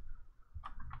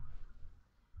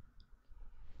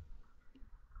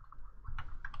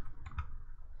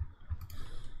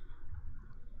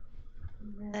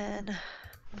 Then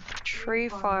tree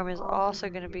farm is also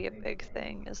going to be a big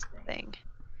thing, is the thing.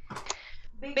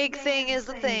 Big thing is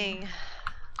the thing.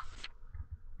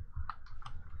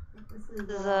 This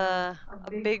is a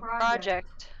big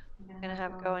project I'm going to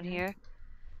have going here.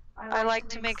 I like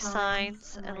to make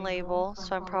signs and label,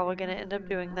 so I'm probably going to end up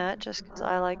doing that just because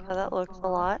I like how that looks a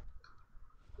lot.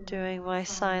 Doing my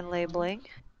sign labeling.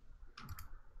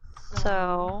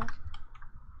 So,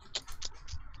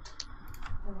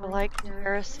 I like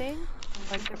terracing,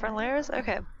 like different layers.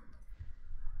 Okay.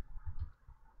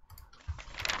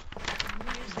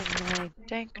 Using my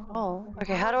dank null.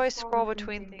 Okay, how do I scroll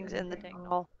between things in the dank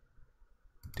null?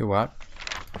 Do what?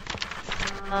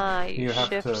 You have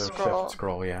shift to scroll. shift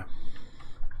scroll, yeah.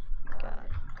 Got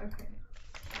it. Okay.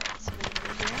 So,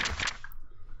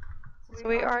 so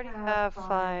we already have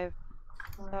 5,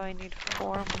 so I need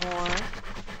 4 more.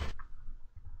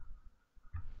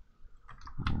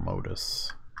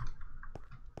 Modus.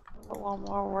 Put 1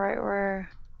 more right where.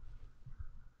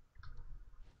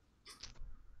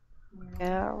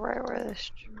 Yeah, right where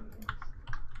this tree is.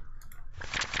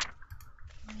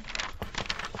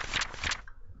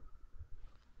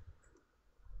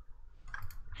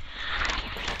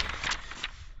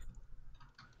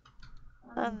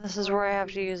 And this is where I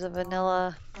have to use a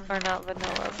vanilla, or not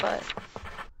vanilla, but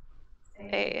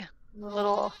a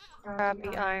little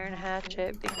crappy iron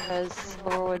hatchet because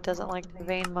Silverwood doesn't like to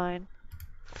vein mine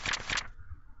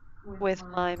with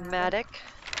my matic,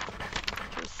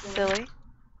 which is silly.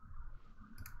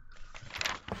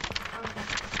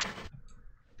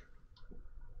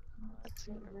 Let's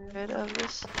get rid of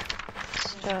this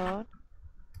stone.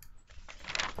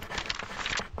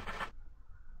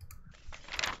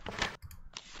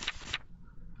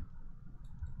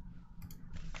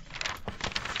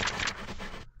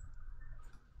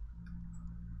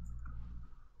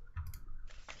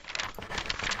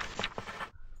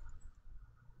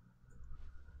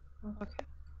 Okay.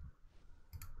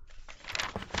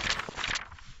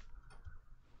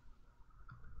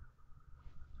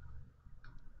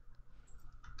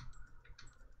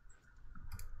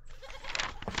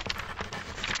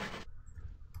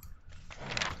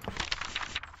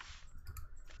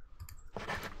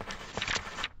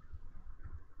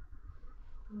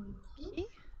 key.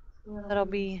 That'll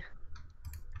be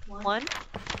 1,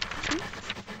 2,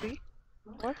 3,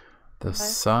 4, The 5,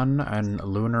 sun and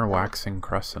lunar waxing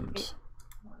crescent.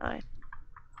 9.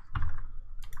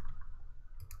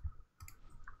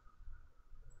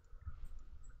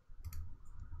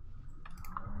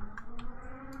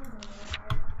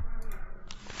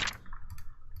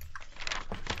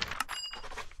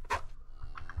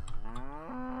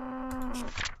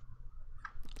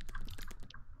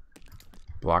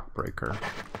 Block breaker.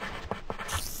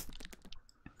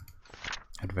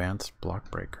 Advanced block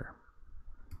breaker.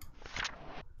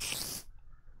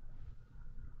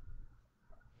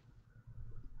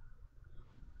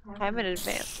 I'm an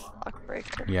advanced block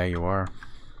breaker. Yeah, you are.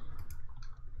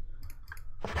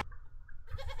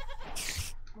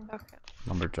 Okay.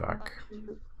 Lumberjack.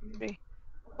 1, 2, 3,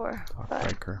 4, Block 5,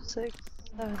 breaker. 6,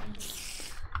 7.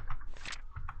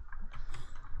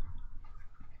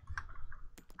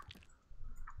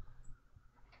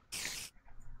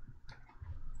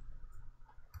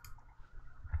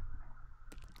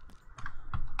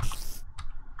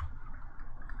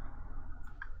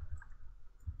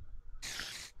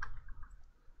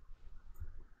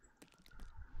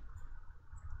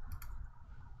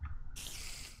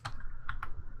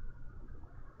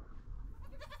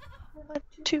 One,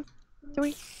 2,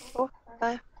 3, 4,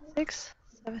 5, 6,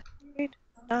 7, 8,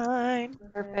 9.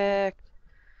 Perfect.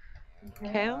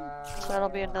 Okay, so that'll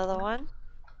be another one.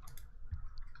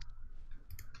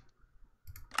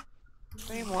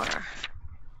 3 more.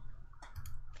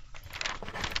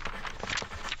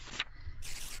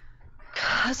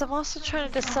 Cause I'm also trying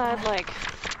to decide like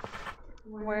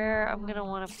where I'm gonna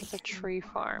want to put the tree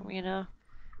farm, you know?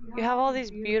 You have all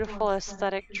these beautiful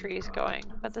aesthetic trees going,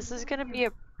 but this is gonna be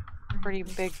a pretty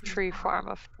big tree farm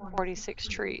of 46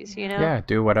 trees, you know? Yeah,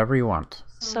 do whatever you want.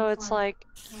 So it's like,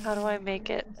 how do I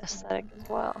make it aesthetic as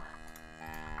well?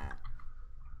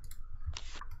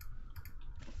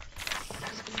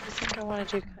 I think I want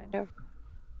to do kind of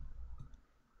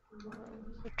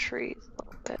the trees a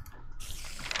little bit.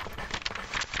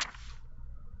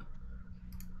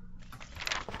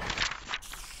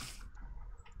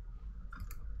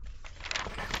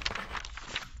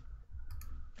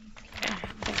 Okay, I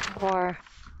think more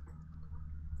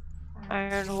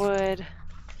ironwood.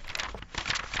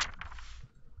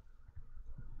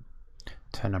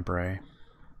 Tenebrae.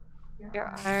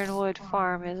 Your ironwood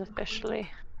farm is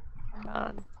officially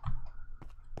gone.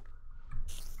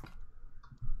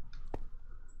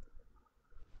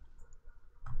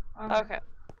 Okay.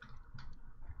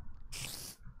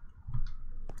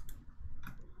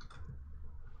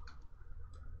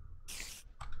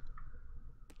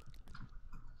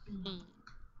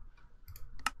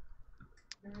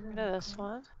 Get rid of this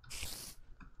one.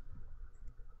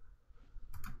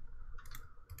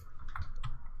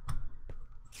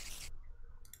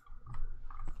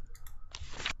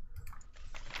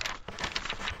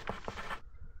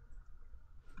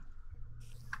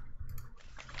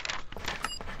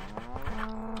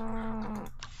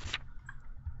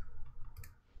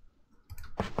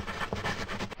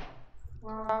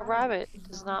 Raw rabbit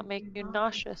does not make you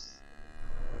nauseous.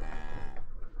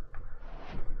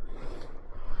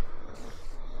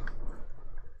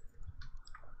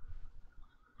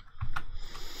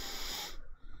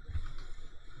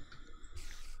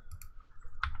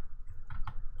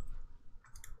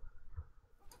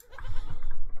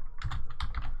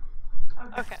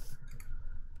 Okay.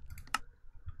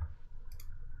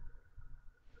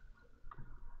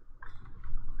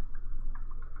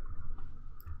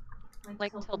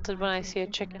 Like tilted when I see a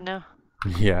chicken now.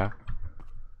 Yeah.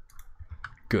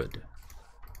 Good.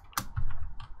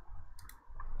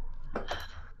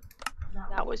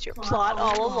 That was your plot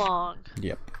all along.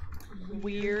 Yep.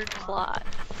 Weird plot.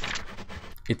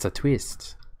 It's a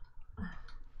twist.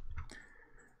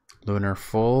 Lunar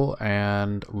full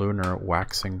and lunar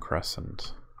waxing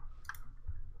crescent.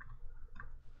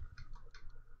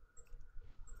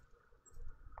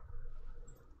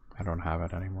 I don't have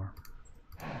it anymore.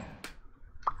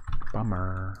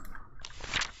 Bummer.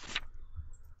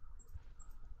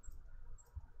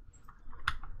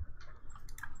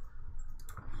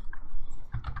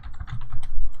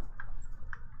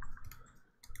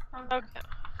 Okay. Okay.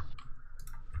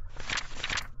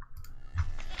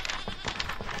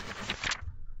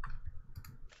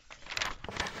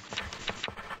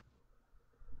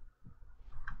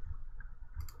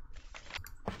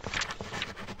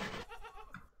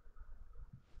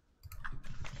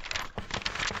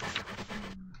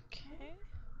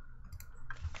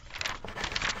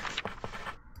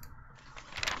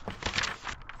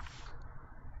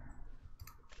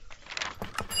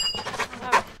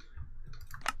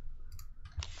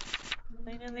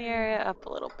 Cleaning the area up a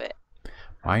little bit.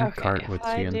 Minecart Okay, with if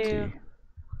I TNT. do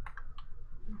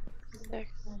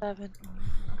 6, 7,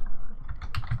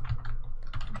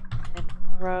 and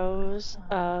rows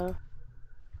of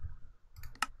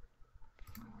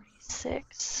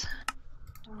 46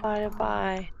 divided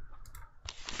by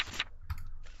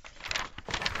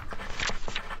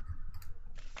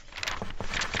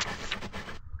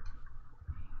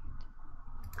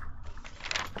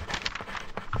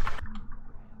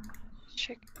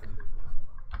chicken.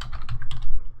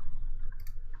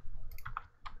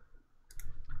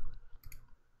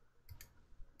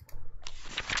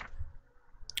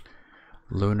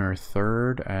 Lunar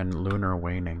third and lunar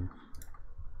waning.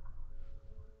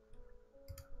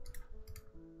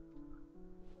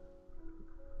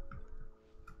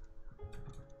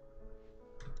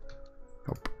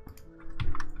 Nope.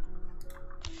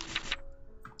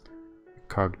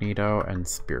 Cognito and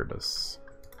Spiritus.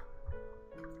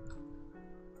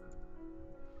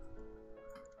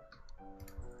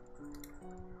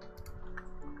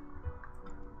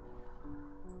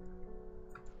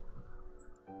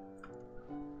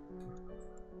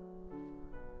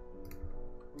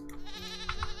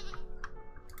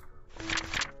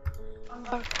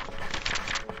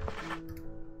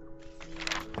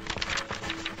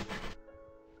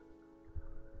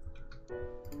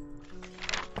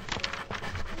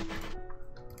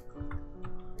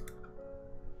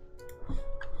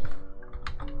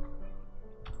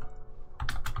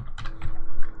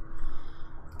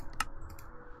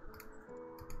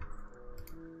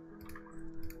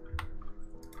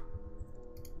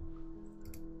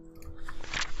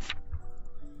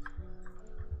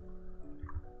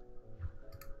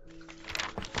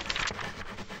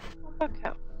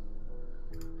 Okay.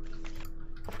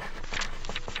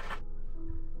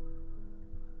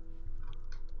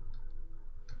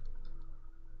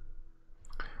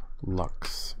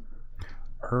 Lux.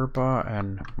 Herba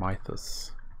and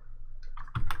Mythos.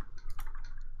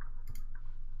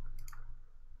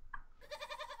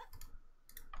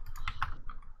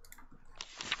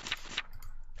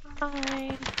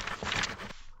 Fine.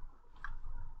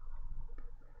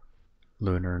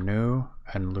 Lunar new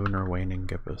and lunar waning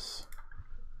gibbous.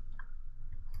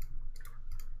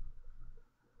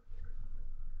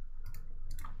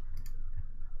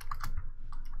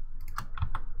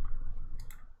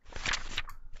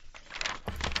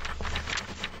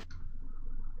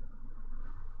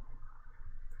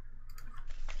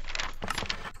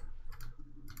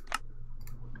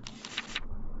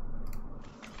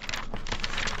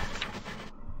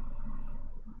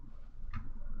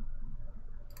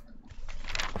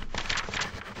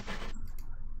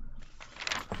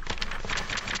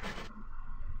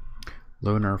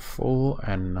 Lunar full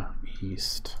and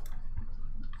east.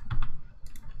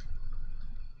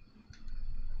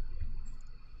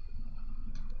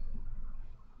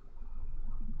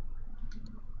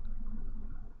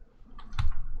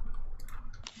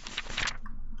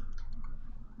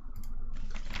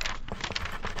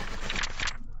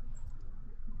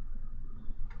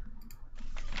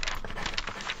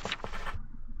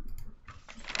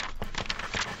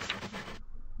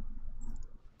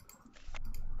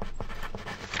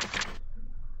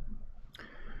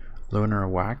 Lunar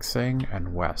waxing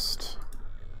and west.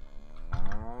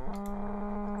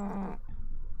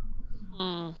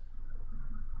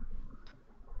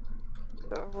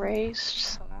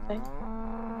 Erased something.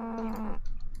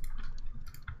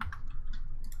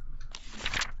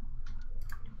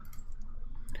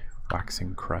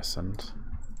 Waxing crescent.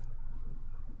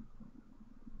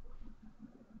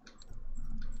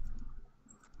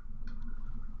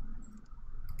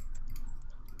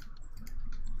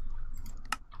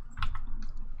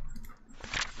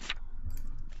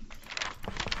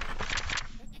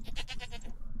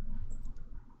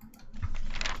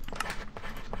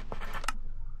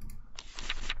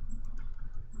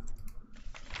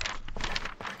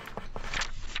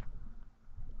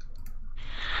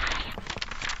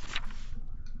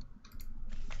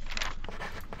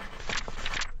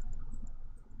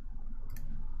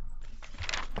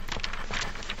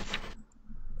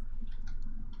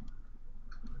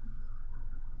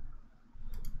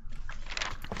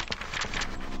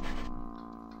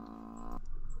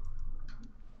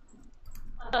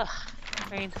 Ugh,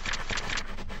 rain.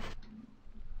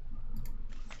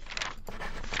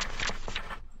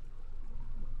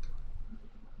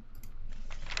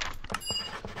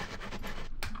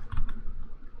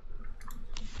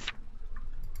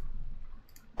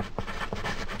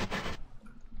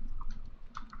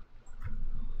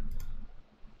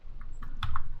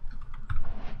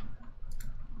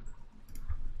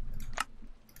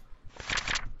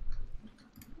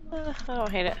 I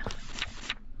don't hate it.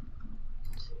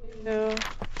 2,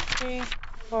 3,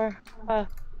 4, 5,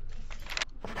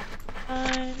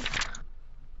 9.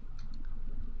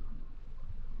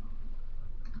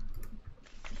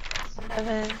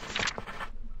 7.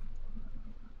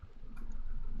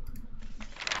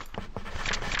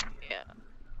 Yeah.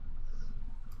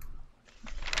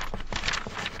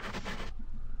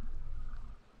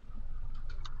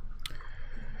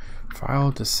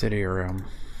 File to city room.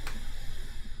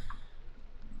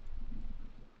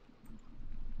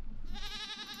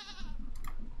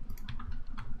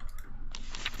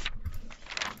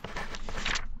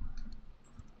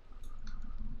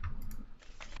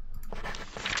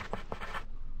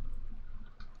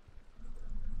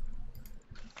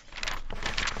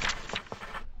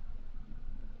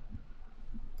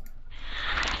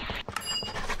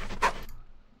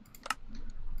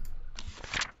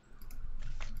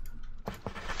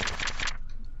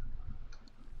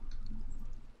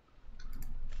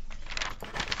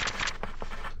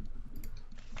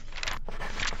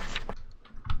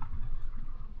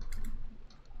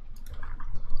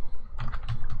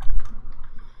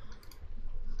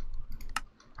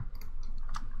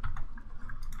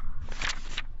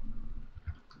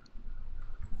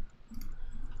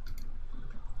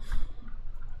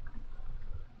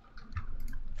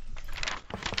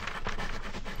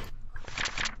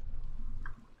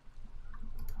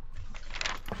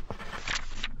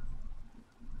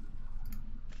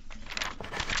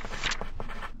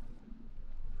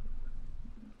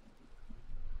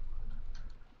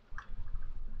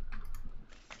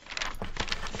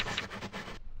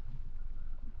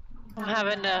 I'm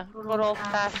having a good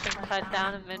old-fashioned cut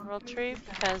down a mineral tree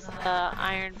because the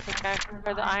iron pickaxe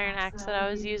or the iron axe that I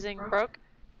was using broke,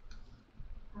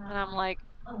 and I'm like,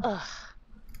 ugh,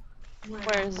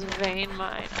 where's the vein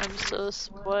mine? I'm so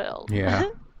spoiled. Yeah.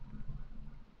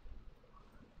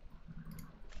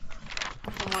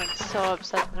 I'm like so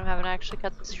upset that I'm having to actually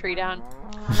cut this tree down.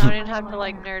 And I didn't have to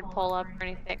like nerd pull up or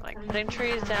anything. Like putting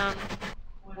trees down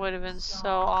would have been so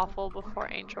awful before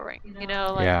Angel Ring. You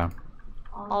know, like Yeah.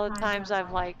 all the times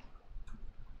I've like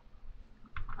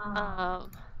all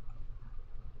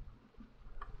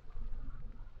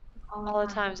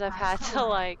the times I've had to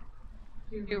like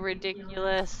do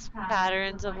ridiculous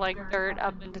patterns of like dirt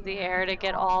up into the air to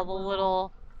get all the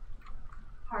little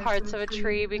parts of a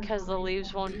tree because the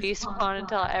leaves won't despawn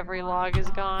until every log is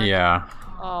gone. Yeah.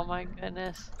 Oh my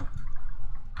goodness.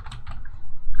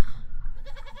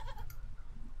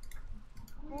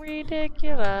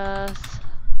 Ridiculous.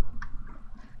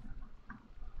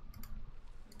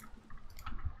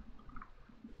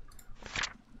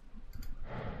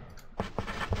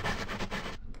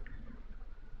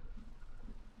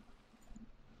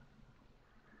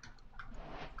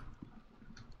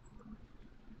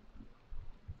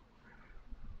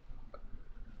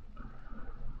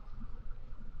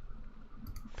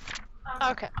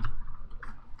 Okay.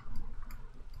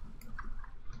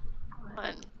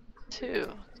 1,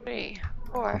 2, 3,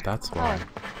 4, That's why. 5,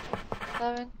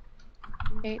 7,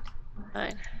 8,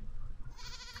 9.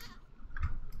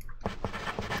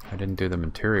 I didn't do the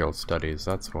material studies,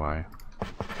 that's why.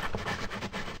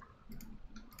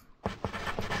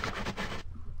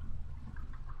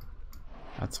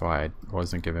 That's why it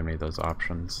wasn't giving me those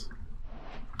options.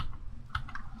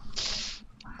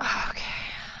 Okay.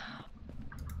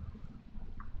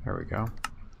 There we go.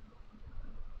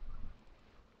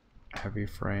 Heavy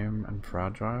frame and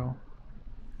fragile.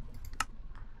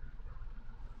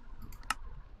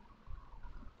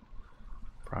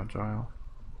 Fragile.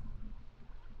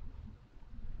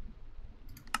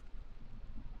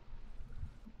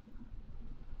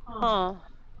 Huh.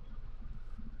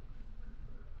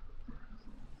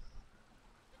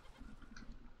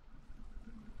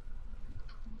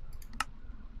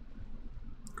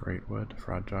 Great wood,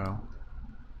 fragile.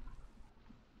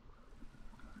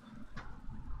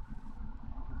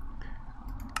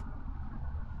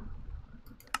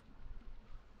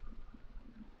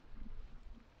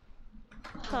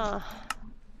 Huh.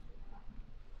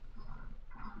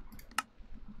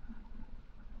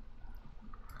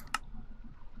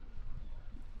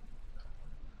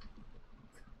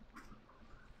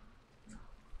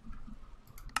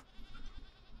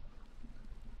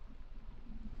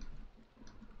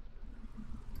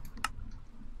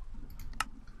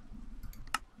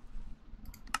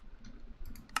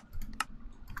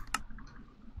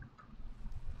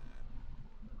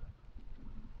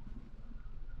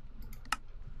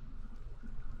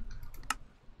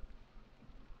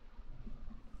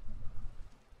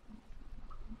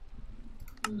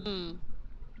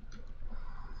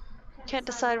 Can't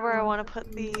decide where I want to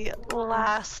put the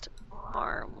last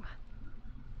arm.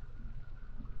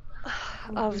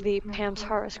 of the Pam's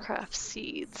Harvest Craft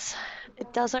seeds.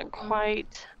 It doesn't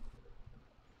quite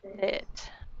fit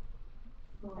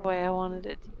the way I wanted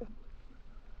it to.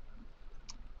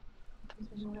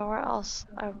 There's nowhere else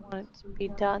I want it to be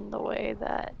done the way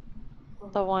that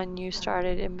the one you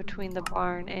started in between the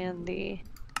barn and the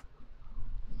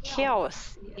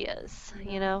house is,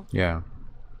 you know? Yeah.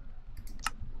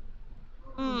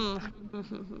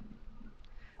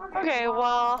 Okay,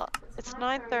 well, it's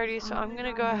 9:30, so I'm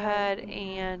gonna go ahead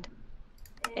and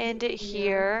end it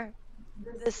here.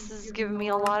 This has given me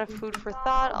a lot of food for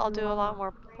thought. I'll do a lot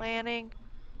more planning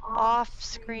off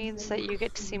screen so that you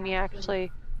get to see me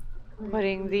actually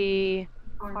putting the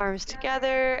farms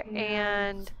together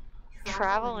and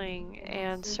traveling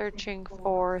and searching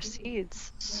for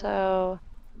seeds. So,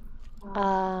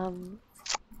 on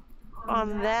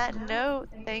that note,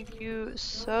 thank you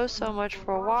so much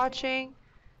for watching.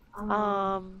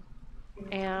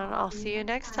 And I'll see you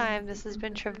next time. This has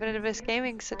been Trifinitivus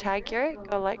Gaming, so tag Garrett,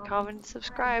 go like, comment, and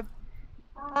subscribe.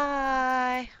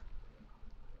 Bye!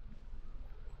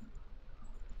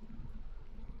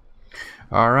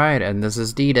 Alright, and this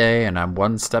is D.Day, and I'm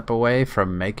one step away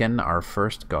from making our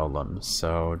first golem.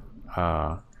 So,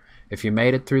 if you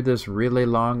made it through this really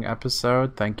long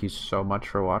episode, thank you so much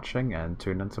for watching, and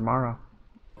tune in tomorrow.